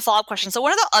to ask a follow-up question. So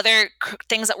one of the other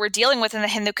things that we're dealing with in the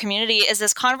Hindu community is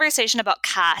this conversation about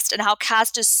caste and how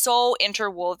caste is so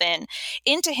interwoven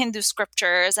into Hindu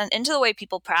scriptures and into the way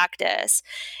people practice.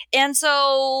 And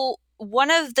so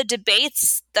one of the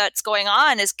debates that's going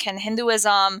on is, can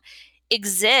Hinduism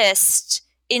exist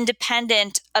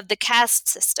independent of the caste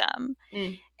system?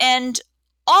 And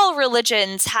all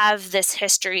religions have this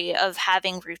history of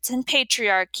having roots in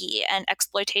patriarchy and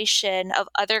exploitation of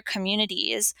other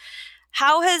communities.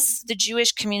 How has the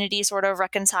Jewish community sort of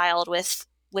reconciled with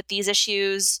these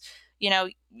issues,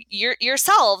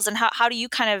 yourselves, and how do you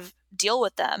kind of deal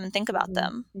with them and think about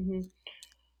them? Mm-hmm.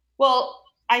 Well,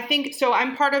 I think so.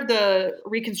 I'm part of the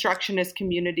Reconstructionist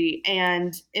community,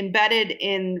 and embedded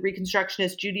in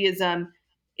Reconstructionist Judaism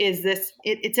is this,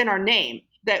 it's in our name,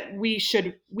 that we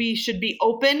should be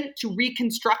open to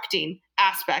reconstructing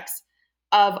aspects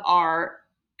of our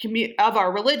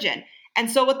religion.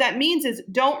 And so what that means is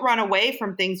don't run away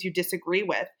from things you disagree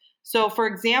with. So for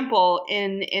example,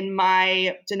 in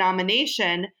my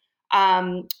denomination,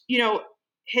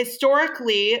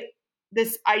 historically,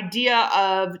 this idea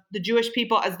of the Jewish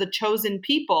people as the chosen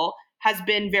people has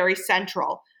been very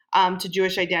central to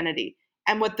Jewish identity.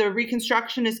 And what the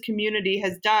Reconstructionist community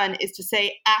has done is to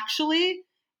say, actually,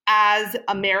 as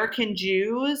American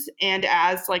Jews and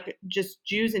as like just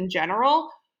Jews in general,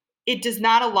 it does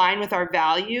not align with our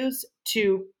values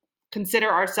to consider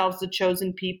ourselves the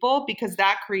chosen people, because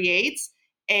that creates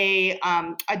a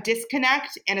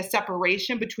disconnect and a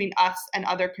separation between us and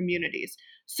other communities.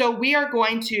 So we are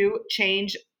going to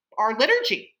change our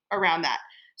liturgy around that.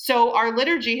 So our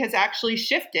liturgy has actually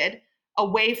shifted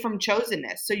away from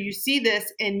chosenness. So you see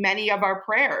this in many of our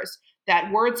prayers,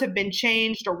 that words have been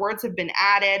changed or words have been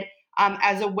added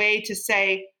as a way to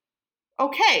say,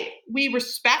 okay, we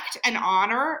respect and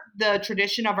honor the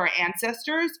tradition of our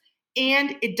ancestors,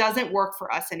 and it doesn't work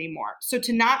for us anymore. So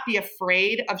to not be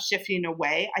afraid of shifting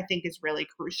away, I think is really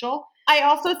crucial. I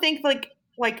also think like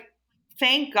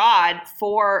thank God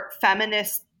for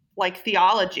feminist like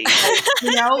theology,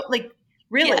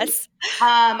 really. Yes.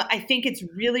 I think it's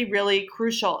really, really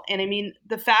crucial. And I mean,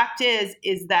 the fact is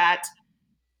that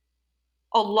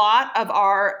a lot of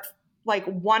our like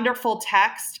wonderful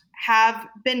texts have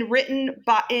been written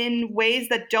in ways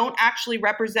that don't actually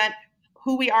represent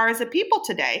who we are as a people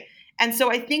today. And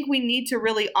so I think we need to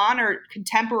really honor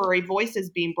contemporary voices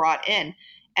being brought in.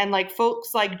 And like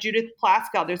folks like Judith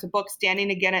Plaskow, there's a book, Standing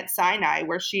Again at Sinai,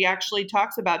 where she actually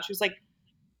talks about, she was like,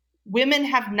 women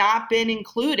have not been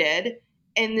included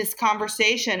in this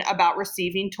conversation about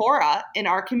receiving Torah in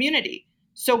our community.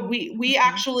 So we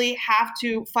actually have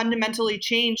to fundamentally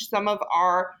change some of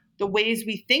the ways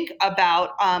we think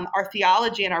about our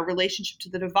theology and our relationship to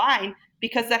the divine,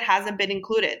 because that hasn't been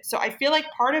included. So I feel like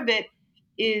part of it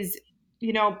is,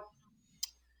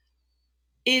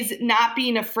 is not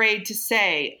being afraid to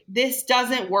say, this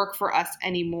doesn't work for us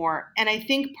anymore. And I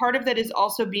think part of that is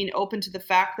also being open to the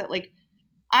fact that, like,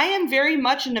 I am very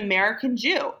much an American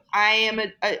Jew. I am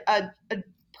a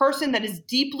person that is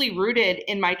deeply rooted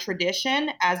in my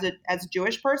tradition as a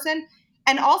Jewish person.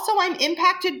 And also I'm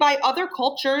impacted by other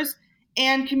cultures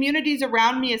and communities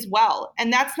around me as well.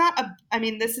 And that's not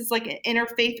this is like an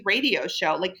interfaith radio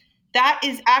show. Like, that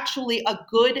is actually a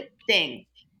good thing.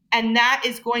 And that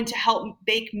is going to help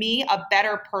make me a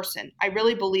better person. I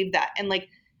really believe that. And like,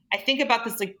 I think about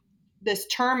this, like, this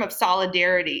term of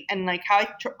solidarity, and like how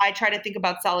I try to think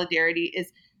about solidarity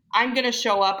is, I'm going to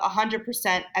show up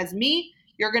 100% as me.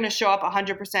 You're going to show up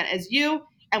 100% as you,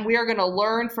 and we are going to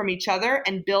learn from each other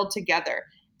and build together.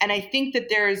 And I think that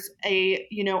there's a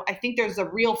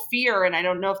real fear, and I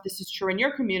don't know if this is true in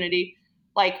your community,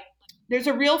 like, there's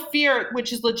a real fear,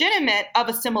 which is legitimate, of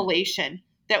assimilation,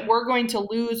 that we're going to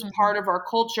lose part of our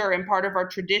culture and part of our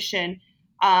tradition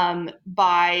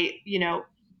by,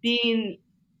 being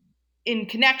in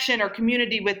connection or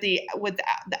community with the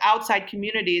outside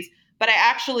communities. But I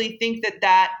actually think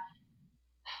that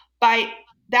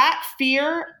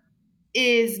fear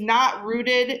is not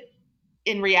rooted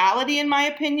in reality, in my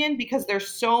opinion, because there's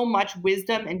so much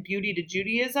wisdom and beauty to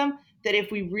Judaism that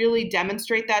if we really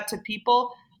demonstrate that to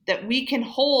people, that we can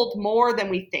hold more than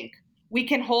we think. We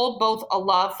can hold both a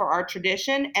love for our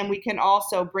tradition, and we can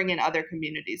also bring in other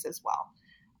communities as well.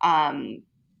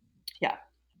 Yeah.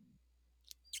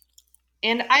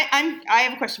 And I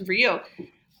have a question for you.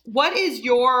 What is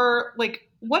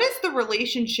the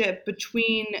relationship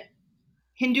between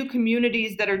Hindu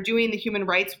communities that are doing the human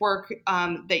rights work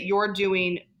that you're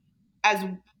doing as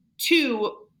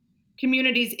to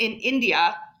communities in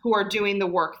India who are doing the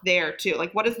work there too?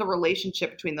 Like, what is the relationship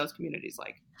between those communities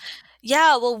like?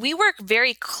 Yeah, well, we work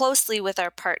very closely with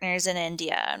our partners in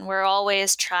India, and we're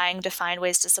always trying to find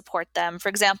ways to support them. For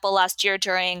example, last year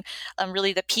during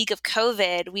really the peak of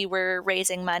COVID, we were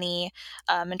raising money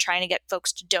and trying to get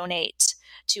folks to donate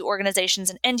to organizations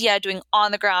in India doing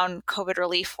on-the-ground COVID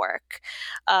relief work.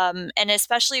 And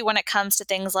especially when it comes to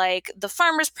things like the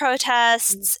farmers'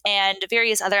 protests and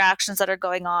various other actions that are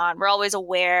going on, we're always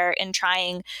aware in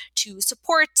trying to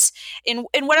support in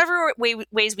whatever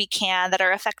ways we can that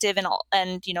are effective and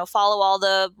follow all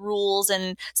the rules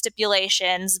and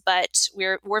stipulations. But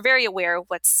we're very aware of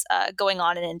what's going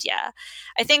on in India.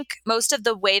 I think most of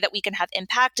the way that we can have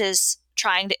impact is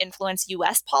trying to influence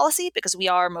U.S. policy, because we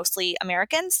are mostly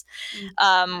Americans.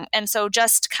 And so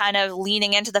just kind of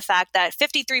leaning into the fact that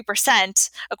 53%,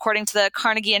 according to the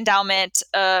Carnegie Endowment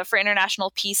for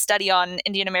International Peace study on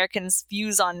Indian Americans'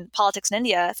 views on politics in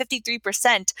India,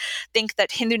 53% think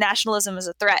that Hindu nationalism is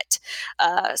a threat.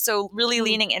 So really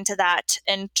leaning into that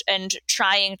and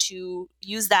trying to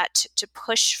use that to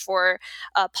push for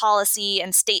policy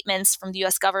and statements from the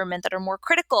U.S. government that are more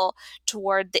critical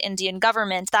toward the Indian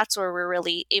government. That's where we're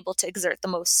really able to exert the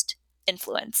most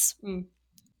influence.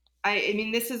 I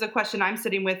mean, this is a question I'm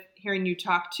sitting with hearing you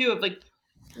talk too, of like,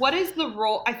 what is the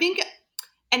role? I think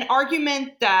an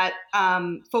argument that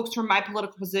folks from my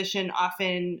political position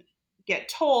often get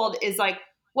told is like,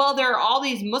 well, there are all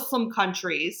these Muslim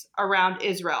countries around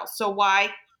Israel, so why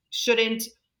shouldn't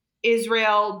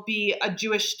Israel be a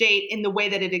Jewish state in the way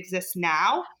that it exists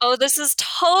now? Oh, this is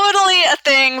totally a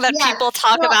thing that people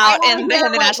talk about in the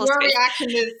national space. Your space. reaction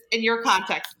is in your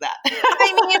context of that.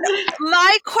 I mean,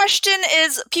 my question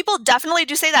is, people definitely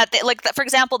do say that. For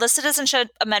example, the Citizenship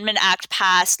Amendment Act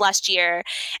passed last year,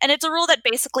 and it's a rule that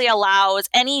basically allows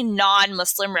any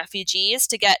non-Muslim refugees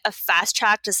to get a fast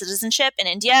track to citizenship in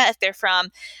India if they're from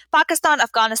Pakistan,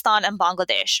 Afghanistan, and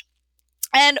Bangladesh.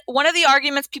 And one of the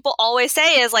arguments people always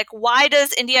say is, like, why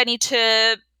does India need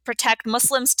to protect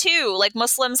Muslims too? Like,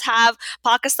 Muslims have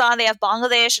Pakistan, they have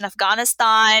Bangladesh and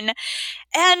Afghanistan.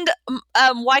 And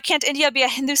why can't India be a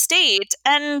Hindu state?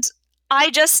 And I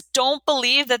just don't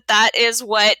believe that that is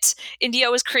what India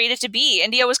was created to be.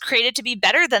 India was created to be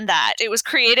better than that. It was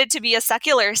created to be a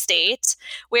secular state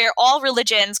where all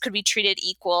religions could be treated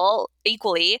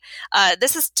equally.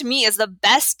 This is, to me, is the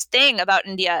best thing about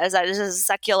India, is that it is a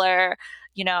secular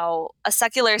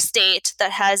state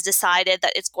that has decided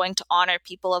that it's going to honor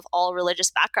people of all religious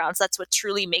backgrounds. That's what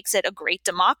truly makes it a great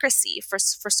democracy for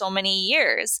so many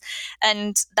years.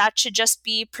 And that should just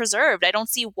be preserved. I don't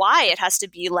see why it has to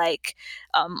be like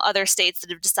other states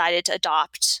that have decided to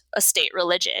adopt a state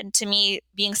religion. To me,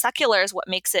 being secular is what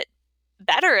makes it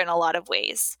better in a lot of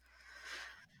ways.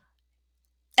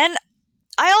 And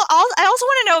I also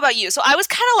want to know about you. So I was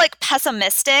kind of like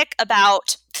pessimistic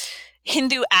about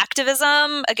Hindu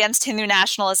activism against Hindu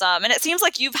nationalism, and it seems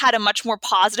like you've had a much more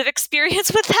positive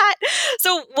experience with that.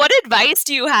 So what advice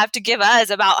do you have to give us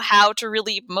about how to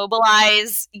really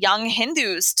mobilize young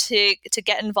Hindus to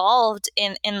get involved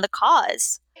in the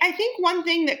cause? I think one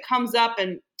thing that comes up,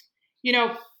 and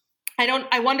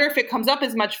I wonder if it comes up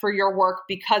as much for your work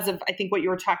because of, I think, what you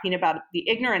were talking about, the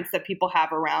ignorance that people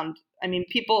have around. I mean,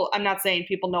 I'm not saying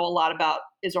people know a lot about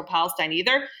Israel-Palestine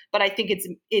either, but I think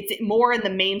it's more in the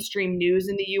mainstream news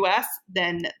in the US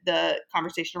than the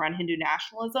conversation around Hindu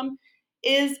nationalism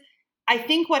is. I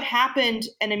think what happened,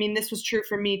 and I mean, this was true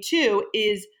for me too,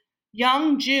 is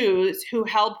young Jews who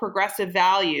held progressive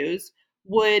values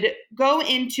would go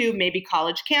into maybe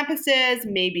college campuses,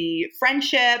 maybe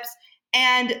friendships,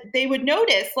 and they would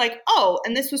notice like, oh,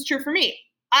 and this was true for me,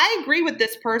 I agree with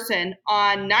this person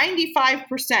on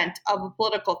 95% of the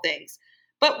political things,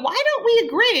 but why don't we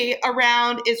agree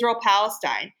around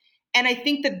Israel-Palestine? And I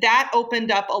think that opened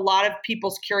up a lot of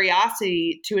people's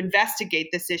curiosity to investigate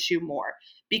this issue more,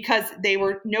 because they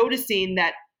were noticing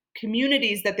that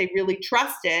communities that they really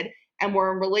trusted and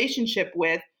were in relationship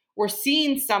with were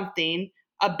seeing something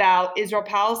about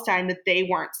Israel-Palestine that they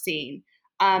weren't seeing.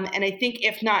 And I think,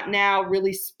 if not now,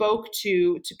 really spoke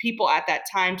to people at that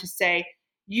time to say,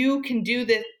 you can do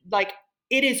this, like,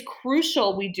 it is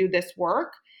crucial we do this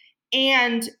work,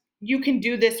 and you can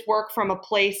do this work from a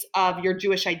place of your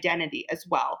Jewish identity as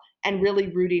well, and really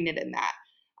rooting it in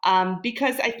that.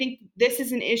 Because I think this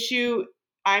is an issue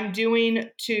I'm doing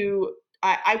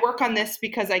I work on this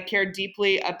because I care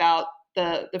deeply about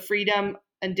the freedom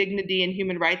and dignity and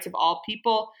human rights of all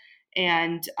people,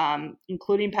 and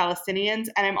including Palestinians.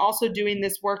 And I'm also doing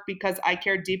this work because I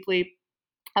care deeply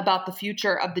about the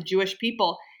future of the Jewish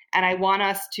people. And I want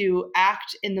us to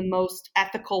act in the most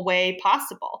ethical way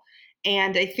possible.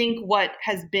 And I think what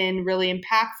has been really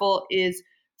impactful is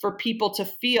for people to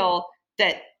feel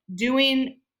that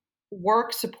doing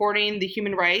work supporting the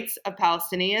human rights of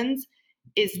Palestinians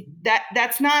is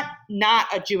that's not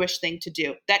a Jewish thing to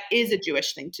do. That is a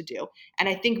Jewish thing to do. And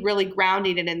I think really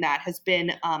grounding it in that has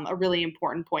been a really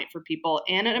important point for people,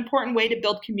 and an important way to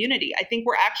build community. I think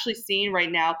we're actually seeing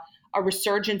right now a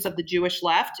resurgence of the Jewish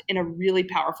left in a really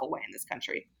powerful way in this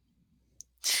country.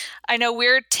 I know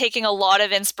we're taking a lot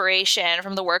of inspiration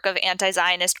from the work of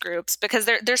anti-Zionist groups, because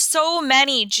there's so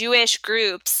many Jewish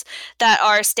groups that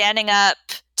are standing up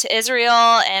to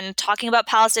Israel and talking about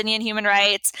Palestinian human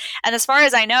rights. And as far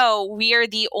as I know, we are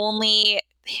the only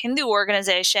Hindu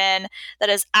organization that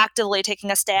is actively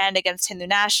taking a stand against Hindu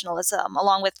nationalism,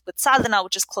 along with Sadhana,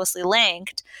 which is closely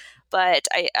linked. But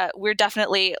we're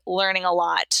definitely learning a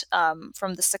lot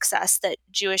from the success that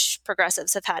Jewish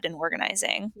progressives have had in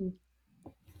organizing.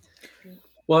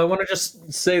 Well, I want to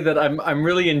just say that I'm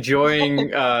really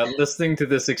enjoying listening to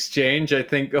this exchange. I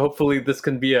think hopefully this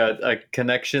can be a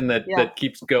connection that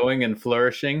keeps going and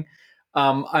flourishing.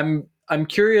 I'm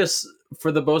curious,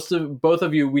 for the both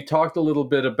of you. We talked a little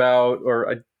bit about,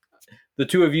 the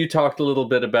two of you talked a little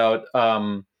bit about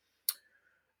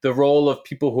the role of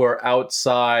people who are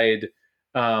outside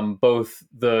both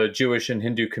the Jewish and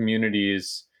Hindu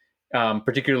communities,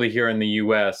 particularly here in the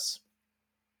U.S.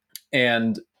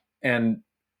 And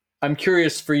I'm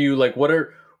curious for you, like,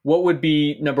 what would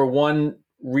be, number one,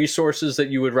 resources that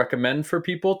you would recommend for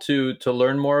people to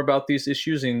learn more about these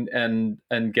issues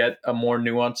and get a more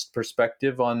nuanced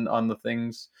perspective on the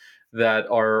things that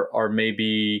are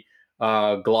maybe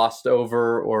glossed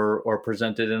over or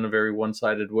presented in a very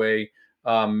one-sided way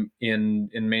in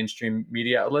mainstream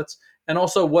media outlets? And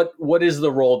also, what is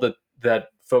the role that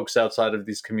folks outside of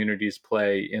these communities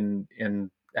play in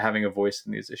having a voice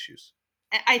in these issues?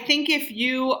 I think if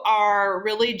you are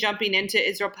really jumping into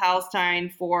Israel-Palestine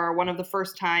for one of the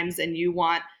first times and you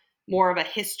want more of a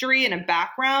history and a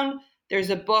background, there's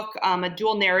a book, a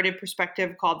dual narrative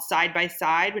perspective called Side by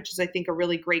Side, which is, I think, a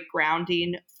really great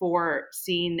grounding for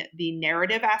seeing the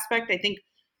narrative aspect. I think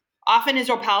often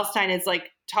Israel-Palestine is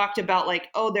like talked about like,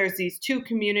 oh, there's these two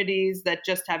communities that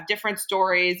just have different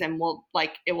stories and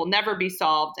it will never be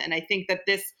solved. And I think that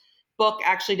this book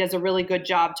actually does a really good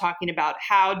job talking about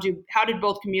how did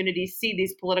both communities see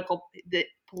these political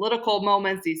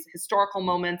moments, these historical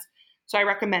moments. So I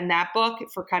recommend that book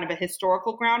for kind of a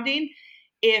historical grounding.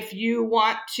 If you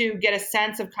want to get a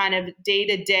sense of kind of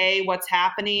day-to-day what's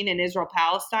happening in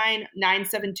Israel-Palestine,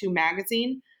 972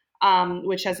 Magazine,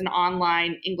 which has an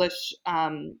online English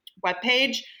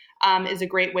webpage, is a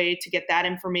great way to get that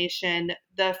information.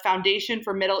 The Foundation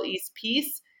for Middle East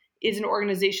Peace is an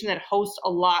organization that hosts a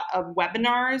lot of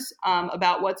webinars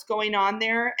about what's going on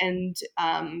there. And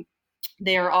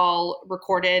They are all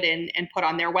recorded and put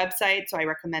on their website. So I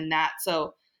recommend that.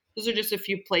 So those are just a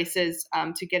few places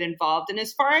to get involved. And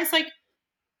as far as like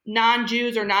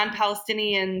non-Jews or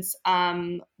non-Palestinians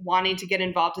wanting to get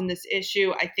involved in this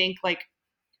issue, I think like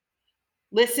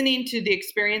listening to the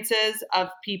experiences of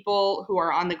people who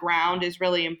are on the ground is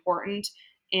really important.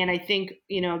 And I think,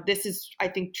 this is, I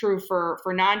think, true for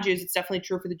non-Jews. It's definitely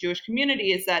true for the Jewish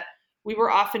community, is that we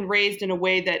were often raised in a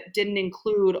way that didn't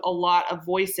include a lot of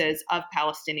voices of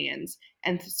Palestinians.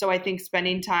 And so I think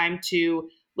spending time to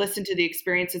listen to the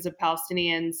experiences of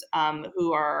Palestinians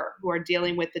who are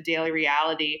dealing with the daily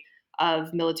reality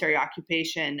of military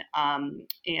occupation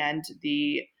and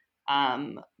the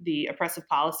oppressive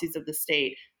policies of the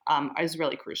state is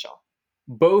really crucial.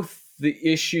 Both the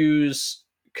issues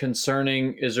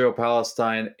concerning Israel,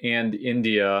 Palestine, and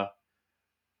India,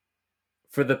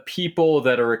 for the people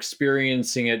that are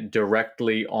experiencing it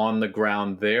directly on the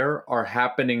ground there, are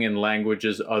happening in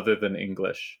languages other than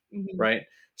English, right?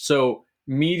 So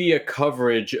media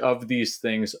coverage of these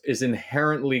things is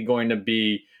inherently going to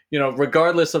be,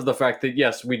 regardless of the fact that,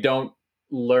 yes, we don't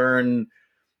learn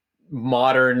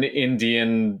modern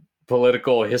Indian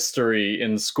political history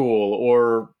in school,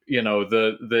 or,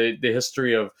 the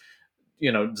history of,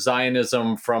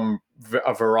 Zionism from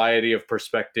a variety of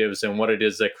perspectives and what it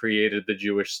is that created the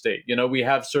Jewish state. We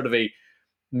have sort of a,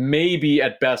 maybe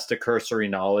at best, a cursory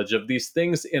knowledge of these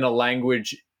things in a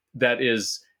language that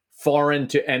is foreign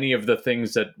to any of the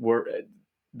things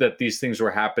that these things were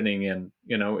happening in,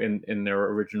 in their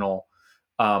original,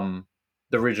 the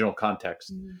original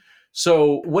context. Mm-hmm.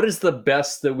 So what is the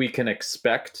best that we can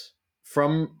expect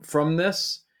from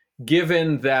this,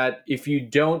 given that if you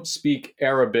don't speak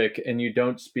Arabic and you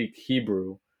don't speak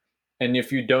Hebrew, and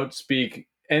if you don't speak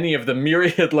any of the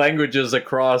myriad languages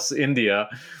across India,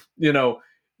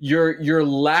 you're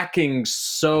lacking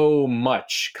so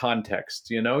much context.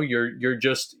 You're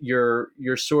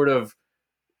sort of,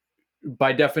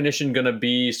 by definition, going to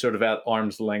be sort of at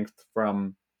arm's length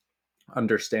from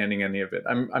understanding any of it.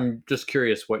 I'm just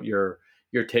curious what your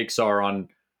takes are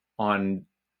on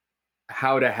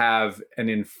how to have an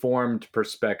informed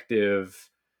perspective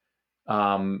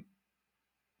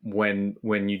when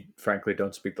you frankly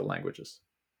don't speak the languages.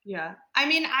 Yeah. I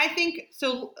mean, I think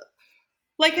so.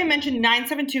 Like I mentioned,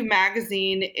 972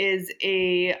 Magazine is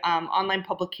a online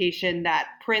publication that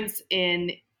prints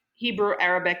in Hebrew,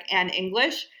 Arabic, and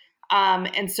English.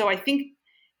 And so I think,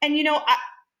 and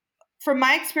from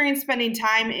my experience spending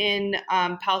time in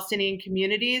Palestinian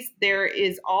communities, there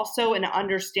is also an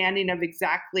understanding of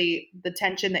exactly the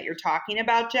tension that you're talking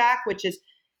about, Jack, which is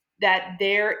that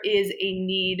there is a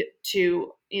need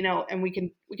to, and we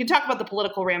can talk about the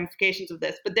political ramifications of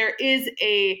this, but there is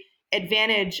a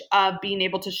advantage of being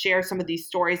able to share some of these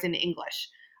stories in English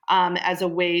as a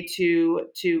way to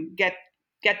get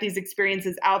these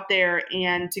experiences out there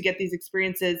and to get these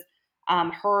experiences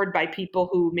heard by people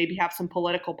who maybe have some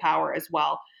political power as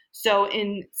well. So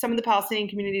in some of the Palestinian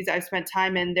communities I've spent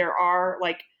time in, there are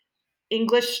like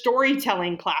English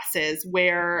storytelling classes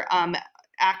where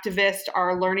activists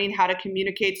are learning how to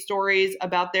communicate stories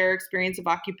about their experience of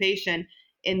occupation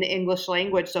in the English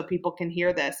language so people can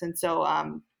hear this. And so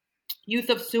Youth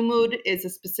of Sumud is a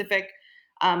specific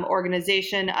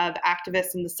organization of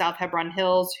activists in the South Hebron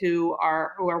Hills who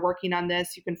are working on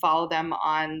this. You can follow them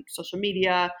on social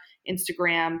media,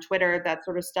 Instagram, Twitter, that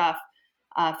sort of stuff,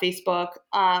 Facebook.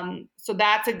 So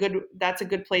that's a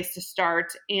good place to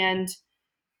start. And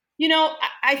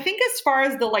I think as far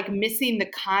as the like missing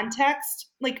the context,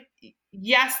 like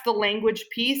yes, the language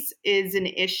piece is an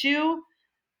issue,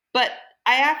 but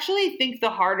I actually think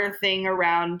the harder thing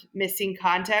around missing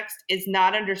context is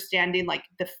not understanding like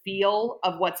the feel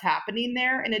of what's happening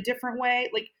there in a different way.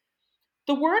 Like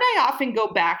the word I often go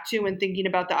back to when thinking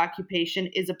about the occupation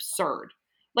is absurd.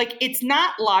 Like it's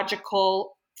not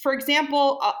logical. For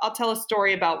example, I'll tell a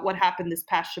story about what happened this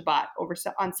past Shabbat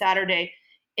on Saturday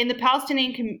in the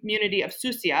Palestinian community of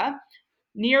Susia.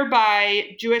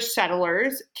 Nearby Jewish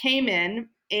settlers came in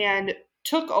and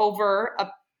took over a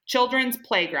children's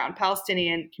playground,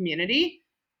 Palestinian community,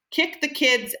 kicked the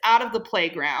kids out of the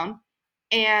playground.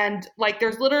 And like,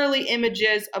 there's literally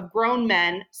images of grown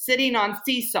men sitting on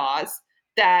seesaws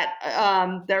that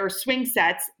there are swing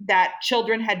sets that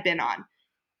children had been on.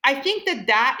 I think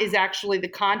that is actually the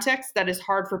context that is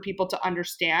hard for people to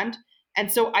understand.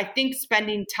 And so I think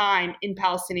spending time in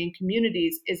Palestinian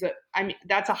communities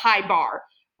that's a high bar,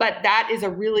 but that is a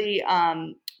really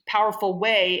powerful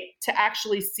way to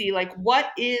actually see like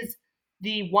what is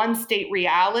the one state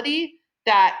reality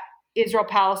that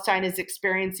Israel-Palestine is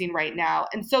experiencing right now.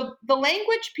 And so the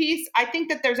language piece, I think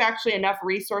that there's actually enough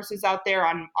resources out there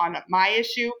on my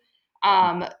issue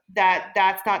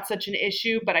that's not such an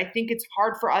issue. But I think it's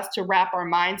hard for us to wrap our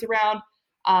minds around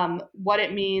what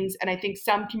it means. And I think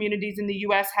some communities in the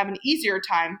U.S. have an easier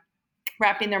time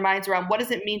wrapping their minds around what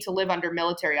does it mean to live under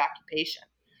military occupation.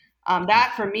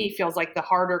 That for me feels like the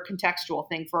harder contextual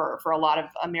thing for a lot of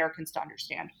Americans to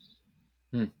understand.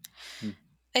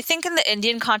 I think in the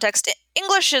Indian context,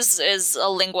 English is a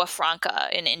lingua franca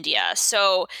in India.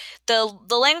 So the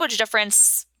language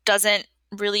difference doesn't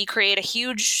really create a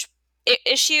huge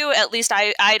issue. At least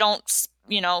I don't,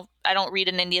 I don't read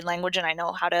an Indian language and I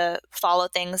know how to follow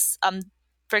things.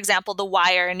 For example, The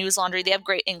Wire and News Laundry, they have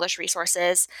great English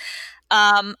resources.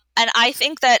 And I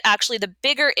think that actually the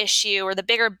bigger issue or the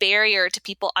bigger barrier to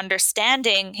people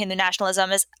understanding Hindu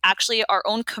nationalism is actually our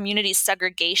own community's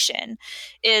segregation.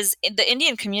 Is in the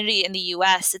Indian community in the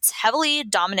US, it's heavily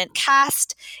dominant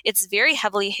caste, it's very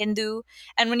heavily Hindu.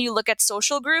 And when you look at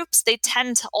social groups, they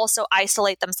tend to also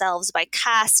isolate themselves by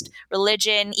caste,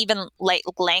 religion, even like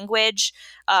language.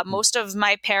 Most of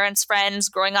my parents' friends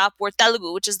growing up were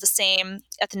Telugu, which is the same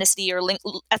ethnicity or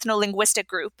ethno-linguistic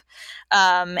group.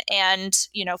 And,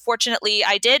 fortunately,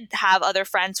 I did have other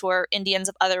friends who are Indians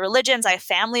of other religions. I have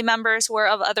family members who are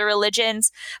of other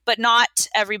religions, but not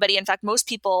everybody. In fact, most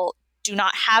people do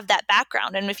not have that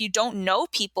background. And if you don't know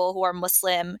people who are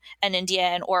Muslim and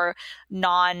Indian or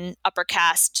non-upper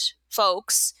caste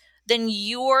folks, then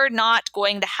you're not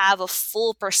going to have a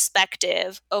full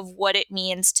perspective of what it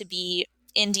means to be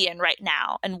Indian right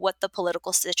now and what the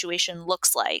political situation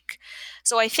looks like.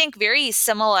 So I think very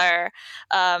similar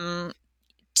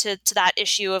to that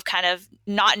issue of kind of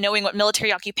not knowing what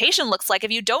military occupation looks like. If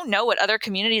you don't know what other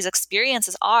communities'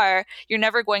 experiences are, you're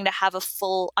never going to have a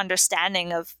full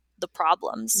understanding of the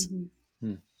problems.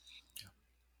 Mm-hmm.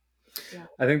 Yeah.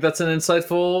 I think that's an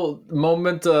insightful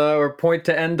moment or point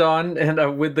to end on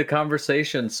and with the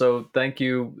conversation. So thank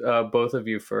you, both of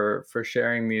you, for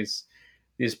sharing these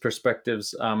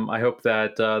perspectives. I hope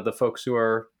that the folks who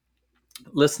are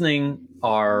listening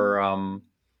are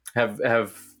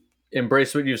have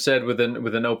embraced what you've said with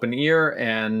an open ear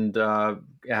and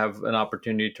have an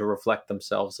opportunity to reflect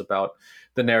themselves about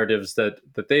the narratives that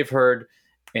they've heard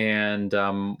and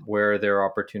where there are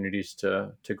opportunities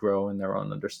to grow in their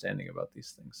own understanding about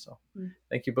these things. So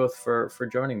thank you both for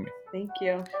joining me. Thank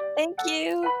you. Thank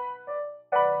you.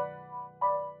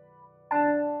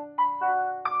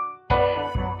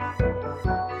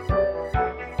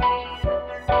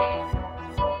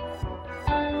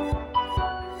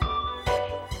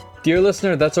 Dear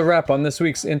listener, that's a wrap on this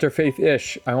week's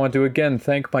Interfaith-ish. I want to again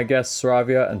thank my guests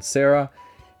Sravya and Sarah.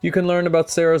 You can learn about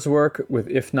Sarah's work with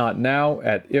If Not Now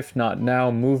at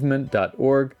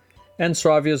ifnotnowmovement.org and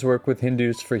Sravya's work with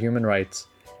Hindus for Human Rights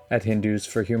at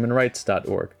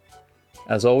hindusforhumanrights.org.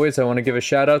 As always, I want to give a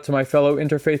shout out to my fellow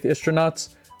Interfaith astronauts,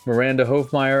 Miranda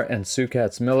Hofmeyer and Sue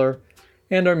Katz-Miller,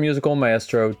 and our musical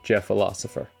maestro, Jeff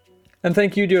Philosopher. And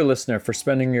thank you, dear listener, for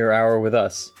spending your hour with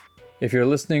us. If you're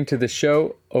listening to this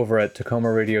show over at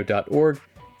tacomaradio.org,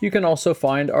 you can also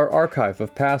find our archive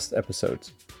of past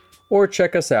episodes, or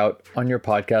check us out on your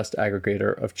podcast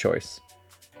aggregator of choice.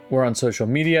 We're on social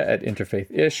media at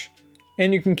Interfaith-ish,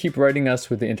 and you can keep writing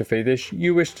us with the Interfaith-ish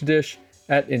you wish to dish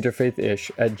at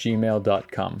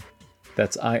interfaithish@gmail.com.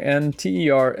 That's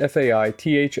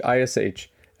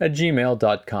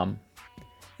interfaithish@gmail.com.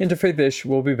 Interfaith-ish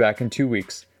will be back in 2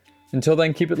 weeks. Until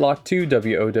then, keep it locked to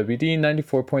WOWD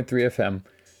 94.3 FM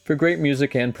for great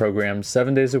music and programs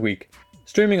 7 days a week,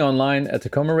 streaming online at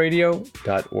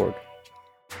tacomaradio.org.